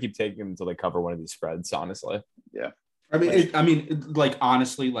sucker. I'm going to keep taking them until they cover one of these spreads. Honestly. Yeah. Like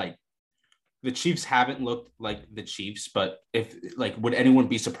honestly, like the Chiefs haven't looked like the Chiefs, but would anyone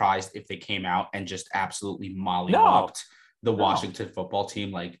be surprised if they came out and just absolutely mollywopped the Washington football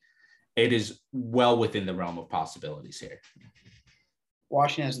team? Like, it is well within the realm of possibilities here.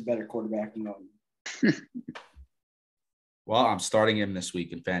 Washington has a better quarterback than them. Well, I'm starting him this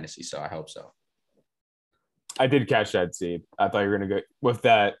week in fantasy, so I hope so. I did catch that, seed. I thought you were going to go with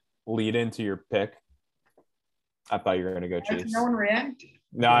that lead into your pick. I thought you were going to go Chiefs. No one reacted.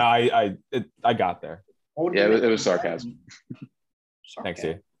 No, I got there. Yeah, it was sarcasm. Thanks,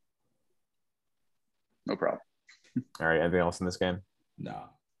 Steve. No problem. All right. Anything else in this game? No.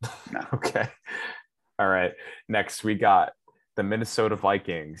 Okay. All right. Next, we got the Minnesota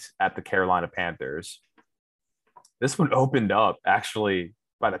Vikings at the Carolina Panthers. This one opened up actually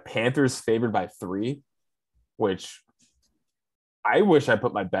by the Panthers favored by 3, which I wish I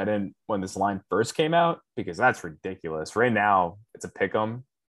put my bet in when this line first came out because that's ridiculous. Right now, it's a pick 'em.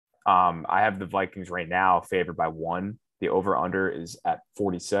 I have the Vikings right now favored by 1. The over-under is at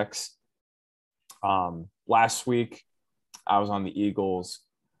 46. Last week, I was on the Eagles.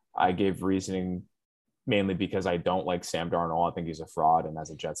 I gave reasoning mainly because I don't like Sam Darnold. I think he's a fraud, and as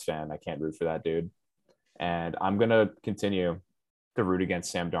a Jets fan, I can't root for that dude. And I'm going to continue to root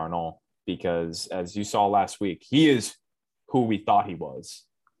against Sam Darnold because, as you saw last week, he is who we thought he was,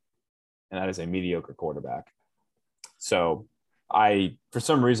 and that is a mediocre quarterback. So for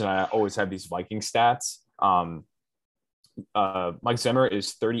some reason, I always have these Viking stats. Mike Zimmer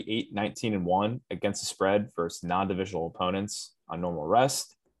is 38-19-1 against the spread versus non-divisional opponents on normal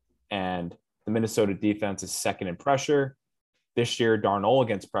rest. And the Minnesota defense is second in pressure. This year, Darnold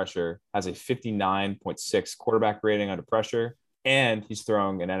against pressure has a 59.6 quarterback rating under pressure, and he's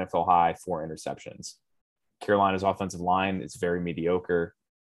throwing an NFL high 4 interceptions. Carolina's offensive line is very mediocre.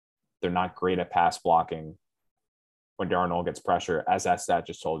 They're not great at pass blocking. When Darnold gets pressure, as that stat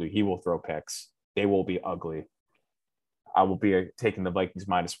just told you, he will throw picks. They will be ugly. I will be taking the Vikings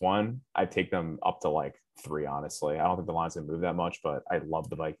 -1. I'd take them up to like 3, honestly. I don't think the line's going to move that much, but I love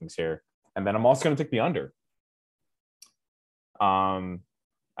the Vikings here. And then I'm also going to take the under.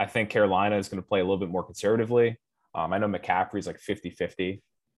 I think Carolina is going to play a little bit more conservatively. I know McCaffrey's like 50-50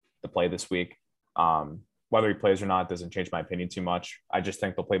 to play this week. Whether he plays or not doesn't change my opinion too much. I just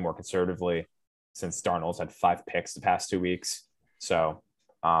think they'll play more conservatively since Darnold's had 5 picks the past 2 weeks. So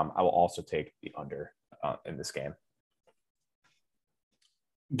I will also take the under in this game.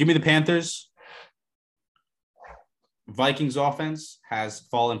 Give me the Panthers. Vikings offense has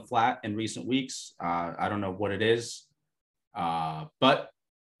fallen flat in recent weeks. I don't know what it is, but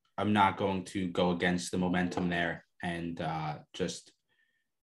I'm not going to go against the momentum there and just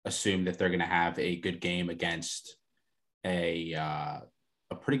assume that they're going to have a good game against a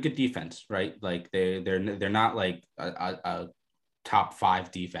pretty good defense, right? Like they're not like a top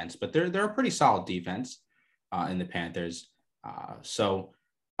 5 defense, but they're a pretty solid defense in the Panthers. So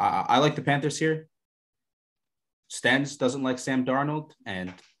I like the Panthers here. Stens doesn't like Sam Darnold.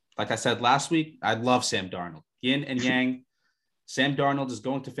 And like I said last week, I love Sam Darnold. Yin and yang. Sam Darnold is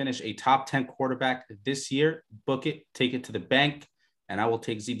going to finish a top 10 quarterback this year. Book it, take it to the bank. And I will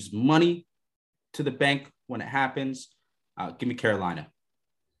take Zeeb's money to the bank when it happens. Give me Carolina.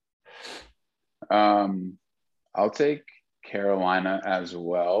 I'll take Carolina as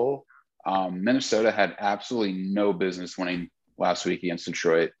well. Minnesota had absolutely no business winning last week against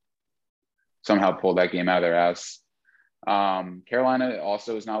Detroit. Somehow pulled that game out of their ass. Carolina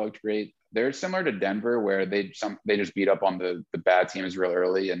also has not looked great. They're similar to Denver, where they just beat up on the bad teams real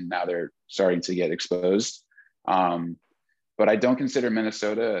early, and now they're starting to get exposed. But I don't consider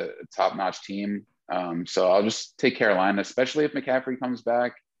Minnesota a top-notch team. So I'll just take Carolina, especially if McCaffrey comes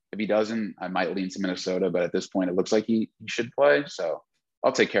back. If he doesn't, I might lean to Minnesota, but at this point, it looks like he should play. So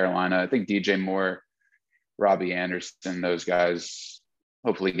I'll take Carolina. I think DJ Moore, Robbie Anderson, those guys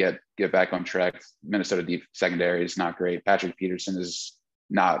hopefully get back on track. Minnesota deep secondary is not great. Patrick Peterson is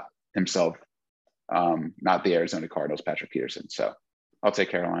not himself, not the Arizona Cardinals Patrick Peterson. So I'll take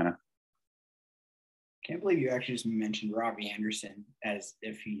Carolina. Can't believe you actually just mentioned Robbie Anderson as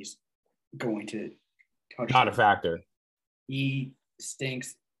if he's going to touch. Not a factor. He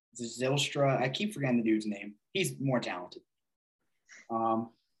stinks. Zylstra, I keep forgetting the dude's name. He's more talented.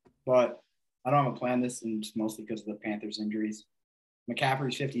 But I don't have a plan this, and just mostly because of the Panthers' injuries.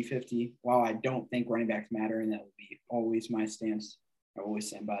 McCaffrey's 50-50. While I don't think running backs matter, and that will be always my stance, I always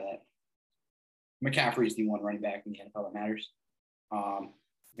stand by that. McCaffrey is the one running back in the NFL that matters. I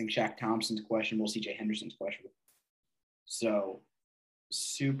think Shaq Thompson's questionable. C.J. Henderson's questionable. So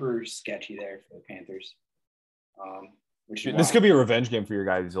super sketchy there for the Panthers. This could be a revenge game for your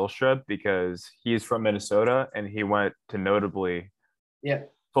guy Zylstra, because he's from Minnesota and he went to notably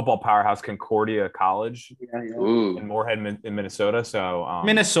football powerhouse Concordia College in Moorhead in Minnesota. So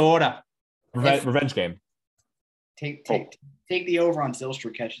Minnesota revenge game. Take the over on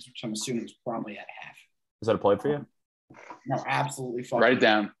Zylstra catches, which I'm assuming is probably at half. Is that a play for you? No, absolutely. Write it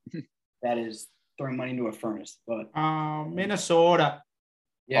down. That is throwing money into a furnace. But Minnesota.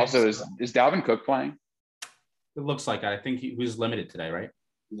 Yeah, also, is Dalvin Cook playing? It looks like I think he was limited today, right?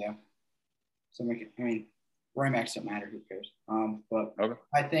 Yeah. So I mean, running backs don't matter. Who cares? But okay.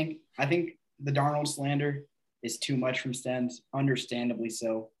 I think the Darnold slander is too much from Stens, understandably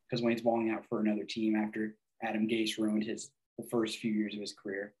so, because when he's balling out for another team after Adam Gase ruined the first few years of his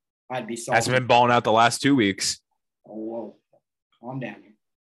career, I'd be salty. Hasn't been balling out the last 2 weeks. Oh, whoa. Calm down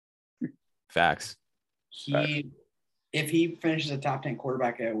here. Facts. If he finishes a top 10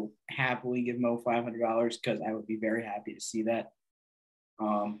 quarterback, I will happily give Mo $500 because I would be very happy to see that.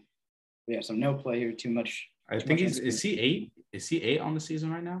 So no play here. Too much. I think is he 8? Is he 8 on the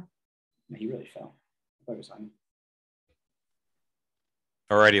season right now? No, he really fell. I thought it was on.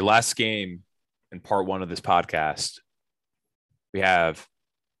 Alrighty, last game in part 1 of this podcast. We have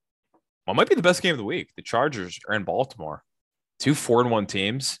what might be the best game of the week. The Chargers are in Baltimore. 2 4-1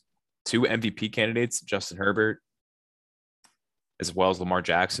 teams, 2 MVP candidates, Justin Herbert, as well as Lamar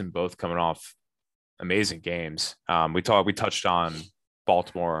Jackson, both coming off amazing games. We touched on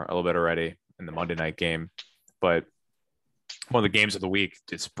Baltimore a little bit already in the Monday night game, but one of the games of the week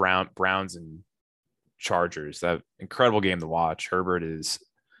is Browns and Chargers. That incredible game to watch. Herbert is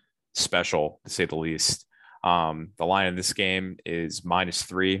special, to say the least. The line in this game is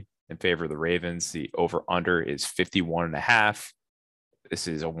 -3 in favor of the Ravens. The over-under is 51.5. This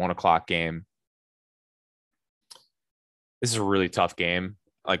is a 1:00 game. This is a really tough game.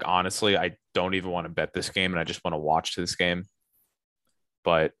 Like, honestly, I don't even want to bet this game, and I just want to watch this game.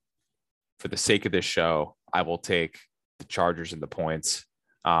 But for the sake of this show, I will take the Chargers and the points.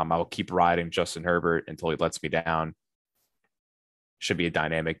 I will keep riding Justin Herbert until he lets me down. Should be a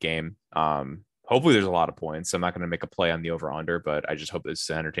dynamic game. Hopefully there's a lot of points. I'm not going to make a play on the over-under, but I just hope this is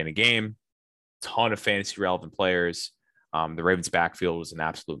an entertaining game. Ton of fantasy relevant players. The Ravens backfield was an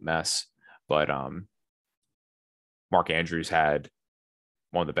absolute mess, but Mark Andrews had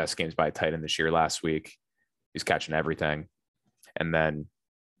one of the best games by a tight end this year last week. He's catching everything. And then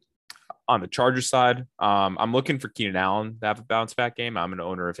on the Chargers side, I'm looking for Keenan Allen to have a bounce back game. I'm an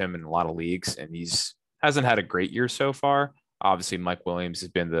owner of him in a lot of leagues, and hasn't had a great year so far. Obviously, Mike Williams has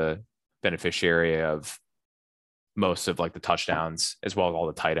been the beneficiary of most of like the touchdowns, as well as all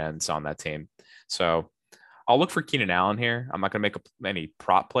the tight ends on that team. So I'll look for Keenan Allen here. I'm not going to make any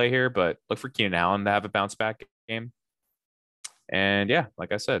prop play here, but look for Keenan Allen to have a bounce back game. And yeah,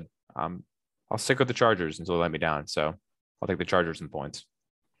 like I said, I'll stick with the Chargers until they let me down. So I'll take the Chargers and points.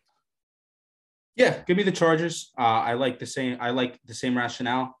 Yeah, give me the Chargers. I like the same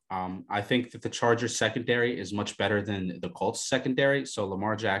rationale. I think that the Chargers secondary is much better than the Colts secondary. So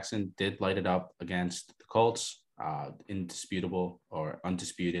Lamar Jackson did light it up against the Colts. Indisputable or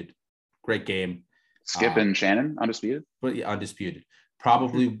undisputed. Great game. Skip and Shannon, undisputed. But yeah, undisputed.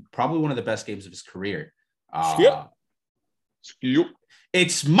 Probably one of the best games of his career. Skip.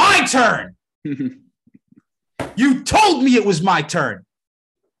 It's my turn. You told me it was my turn.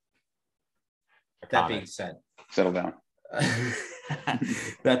 That being said, Settle down.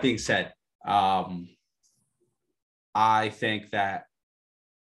 That being said, I think that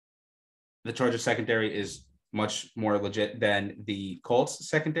the Chargers secondary is much more legit than the Colts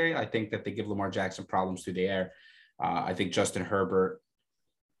secondary. I think that they give Lamar Jackson problems through the air. I think Justin Herbert,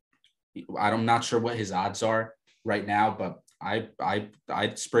 I'm not sure what his odds are right now, but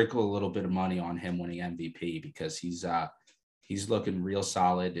I'd sprinkle a little bit of money on him winning MVP because he's looking real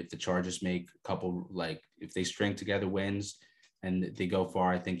solid. If the Chargers make a couple, like if they string together wins and they go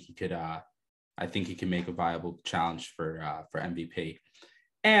far, I think he can make a viable challenge for MVP.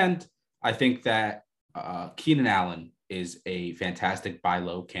 And I think that Keenan Allen is a fantastic buy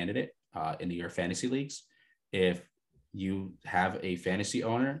low candidate in your fantasy leagues. If you have a fantasy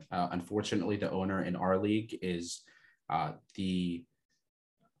owner, unfortunately, the owner in our league is the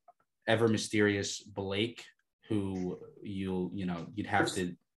ever mysterious Blake, who you'd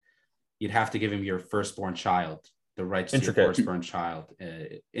have to give him your firstborn child, the rights to your firstborn child,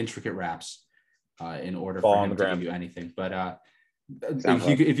 intricate raps in order for him to give you anything. But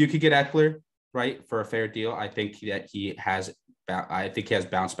if you could get Eckler right for a fair deal, I think that he has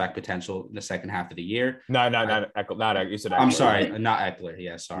bounce back potential in the second half of the year. Not Eckler. Not Eckler. You said Eckler. I'm sorry, not Eckler.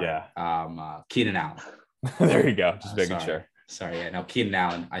 Yeah, sorry. Yeah. Keenan Allen. There you go. Just making sure. Sorry. Yeah. No, Keenan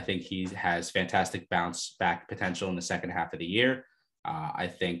Allen. I think he has fantastic bounce back potential in the second half of the year. I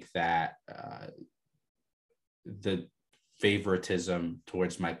think that the favoritism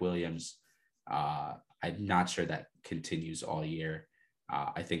towards Mike Williams, I'm not sure that continues all year.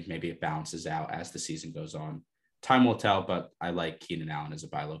 I think maybe it balances out as the season goes on. Time will tell, but I like Keenan Allen as a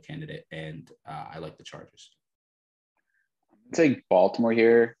buy low candidate, and I like the Chargers. I'll take Baltimore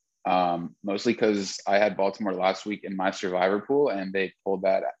here, mostly because I had Baltimore last week in my survivor pool, and they pulled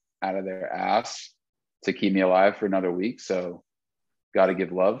that out of their ass to keep me alive for another week. So got to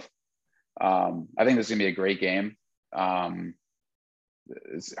give love. I think this is going to be a great game.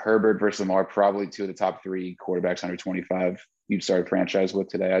 It's Herbert versus Lamar, probably two of the top three quarterbacks under 25 you'd start a franchise with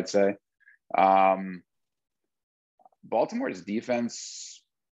today, I'd say. Baltimore's defense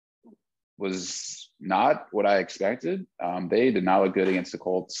was not what I expected. They did not look good against the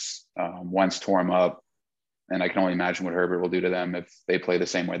Colts. Wentz tore them up, and I can only imagine what Herbert will do to them if they play the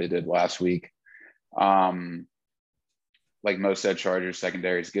same way they did last week. Like most said, Chargers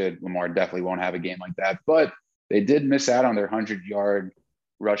secondary is good. Lamar definitely won't have a game like that, but they did miss out on their 100-yard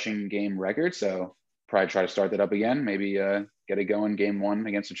rushing game record. So probably try to start that up again. Maybe get it going game one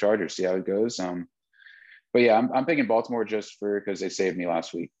against the Chargers, see how it goes. But yeah, I'm picking Baltimore just because they saved me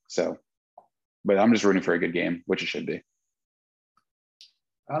last week. So, but I'm just rooting for a good game, which it should be.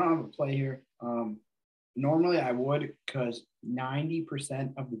 I don't have a play here. Normally I would, because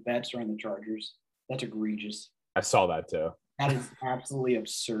 90% of the bets are on the Chargers. That's egregious. I saw that too. That is absolutely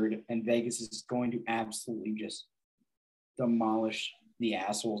absurd. And Vegas is going to absolutely just demolish the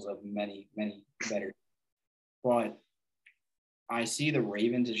assholes of many, many better. But I see the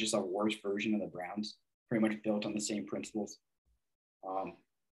Ravens as just a worse version of the Browns, pretty much built on the same principles.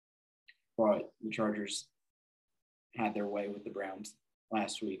 But the Chargers had their way with the Browns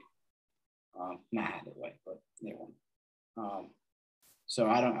last week. Not had their way, but they won. So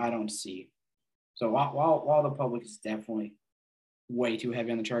I don't see. So while the public is definitely way too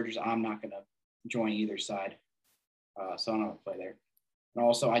heavy on the Chargers, I'm not going to join either side. So I don't have a play there. And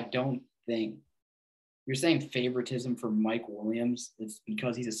also, I don't think you're saying favoritism for Mike Williams. It's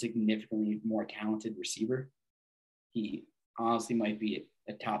because he's a significantly more talented receiver. He honestly might be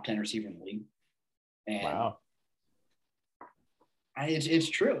a top 10 receiver in the league. And wow. It's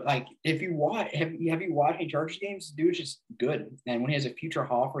true. Like, if you watch, have you watched any Chargers games? Dude's just good. And when he has a future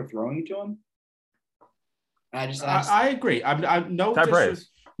Hoffer throwing it to him, I agree. I'm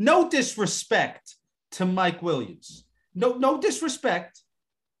no disrespect to Mike Williams. No disrespect.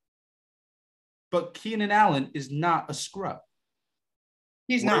 But Keenan Allen is not a scrub.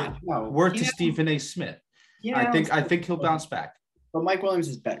 He's not. No. Word to Stephen A. Smith. I think he'll bounce back. But Mike Williams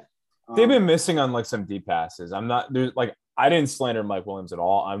is better. They've been missing on like some deep passes. I didn't slander Mike Williams at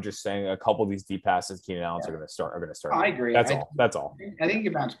all. I'm just saying a couple of these deep passes Keenan Allen's are going to start. I agree. That's all. I think he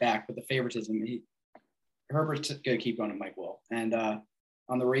can bounce back, but the favoritism, Herbert's going to keep going to Mike Will. And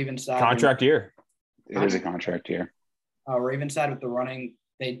on the Ravens side, contract year. It is a contract year. Ravens side with the running,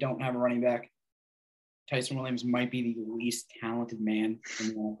 they don't have a running back. Tyson Williams might be the least talented man in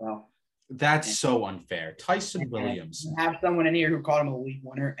the NFL. That's so unfair. Tyson Williams. Have someone in here who called him a league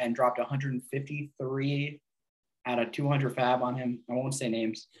winner and dropped 153 out of 200 fab on him. I won't say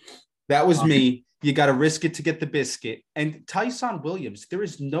names. That was me. You got to risk it to get the biscuit. And Tyson Williams,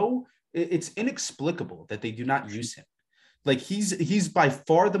 it's inexplicable that they do not use him. Like, he's by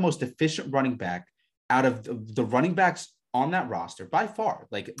far the most efficient running back out of the running backs on that roster by far.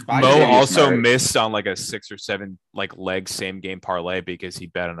 Like by Mo James also Murray. missed on like a 6 or 7 like leg same game parlay because he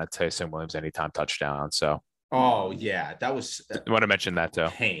bet on a Tyson Williams anytime touchdown. So oh yeah, that was I want to mention that too.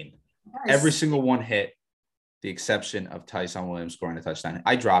 pain. Every single one hit, the exception of Tyson Williams scoring a touchdown.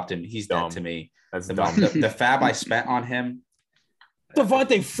 I dropped him. He's Dumb. dead to me. That's The, dumb. the fab I spent on him.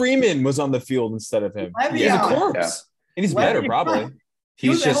 Devontae Freeman was on the field instead of him. Le'Veon. He's a corpse. Yeah. And he's Le'Veon. better, probably.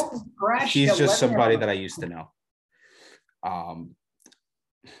 He's just somebody that I used to know.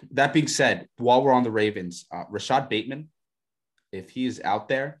 That being said, while we're on the Ravens, Rashad Bateman, if he is out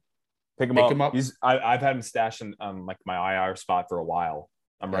there, Pick him up. I've had him stashed in like my IR spot for a while.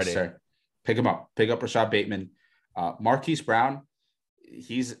 I'm ready. yes, sir. Pick him up. Pick up Rashad Bateman. Marquise Brown,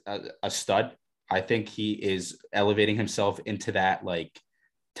 he's a stud. I think he is elevating himself into that like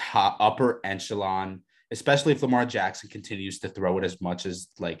top upper echelon, especially if Lamar Jackson continues to throw it as much as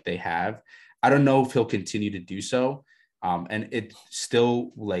like they have. I don't know if he'll continue to do so. And it's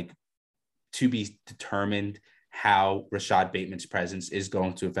still like to be determined how Rashad Bateman's presence is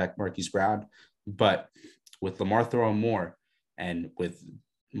going to affect Marquise Brown. But with Lamar throwing more and with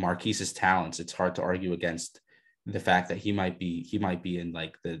Marquise's talents, it's hard to argue against the fact that he might be in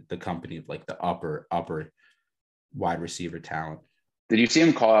like the company of like the upper wide receiver talent. Did you see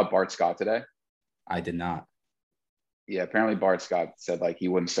him call out Bart Scott today? I did not. Yeah, apparently Bart Scott said like he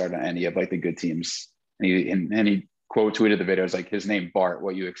wouldn't start on any of like the good teams. And he quote tweeted the video. It's like his name Bart,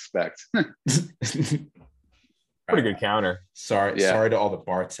 what you expect. Pretty good counter. Sorry Yeah. to all the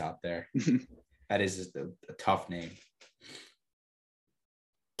Barts out there. That is a tough name.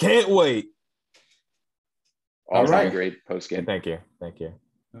 Can't wait. All right. right, great post game. Thank you.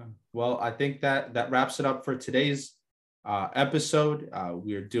 Well, I think that wraps it up for today's episode.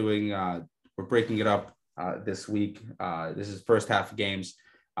 We're breaking it up this week. This is first half of games.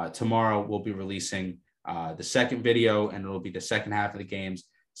 Tomorrow we'll be releasing the second video, and it'll be the second half of the games.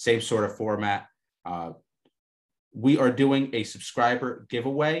 Same sort of format. We are doing a subscriber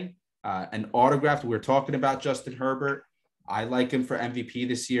giveaway, an autograph. We're talking about Justin Herbert. I like him for MVP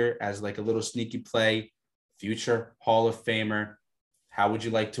this year as like a little sneaky play, future Hall of Famer. How would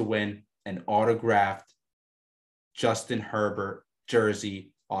you like to win an autographed Justin Herbert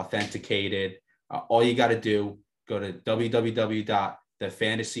jersey, authenticated? All you got to do, go to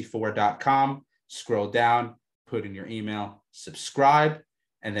www.thefantasy4.com, scroll down, put in your email, subscribe,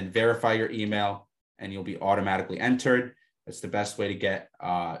 and then verify your email, and you'll be automatically entered. That's the best way to get,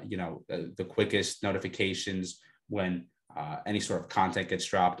 the quickest notifications when any sort of content gets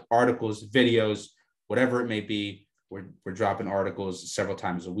dropped, articles, videos, whatever it may be. We're dropping articles several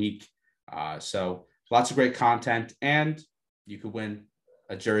times a week. So lots of great content, and you could win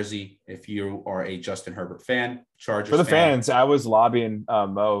a jersey if you are a Justin Herbert fan. Chargers For the fan. fans, I was lobbying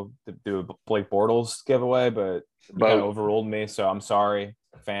Mo to do a Blake Bortles giveaway, but you kind of overruled me. So I'm sorry,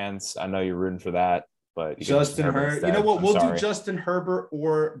 fans. I know you're rooting for that, but Justin Herbert. instead. You know what? I'm We'll sorry. do Justin Herbert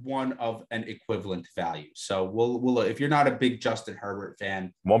or one of an equivalent value. So we'll if you're not a big Justin Herbert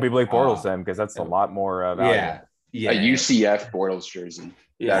fan, Won't be Blake Bortles then, because that's a lot more value. yeah, A UCF Bortles jersey.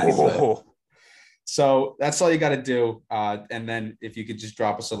 yeah. That'd be lit. Oh. So that's all you got to do. And then if you could just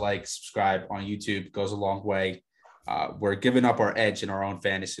drop us a like, subscribe on YouTube, it goes a long way. We're giving up our edge in our own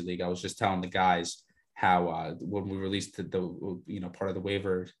fantasy league. I was just telling the guys how when we released the part of the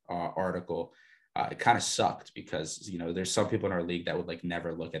waiver article, it kind of sucked because, there's some people in our league that would like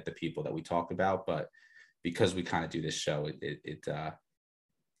never look at the people that we talk about. But because we kind of do this show, it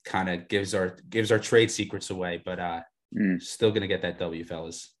kind of gives our trade secrets away. But still going to get that W,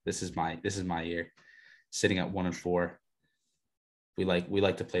 fellas. This is my year. Sitting at 1-4. We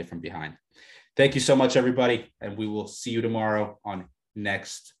like to play from behind. Thank you so much, everybody. And we will see you tomorrow on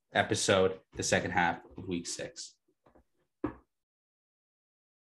next episode, the second half of week 6.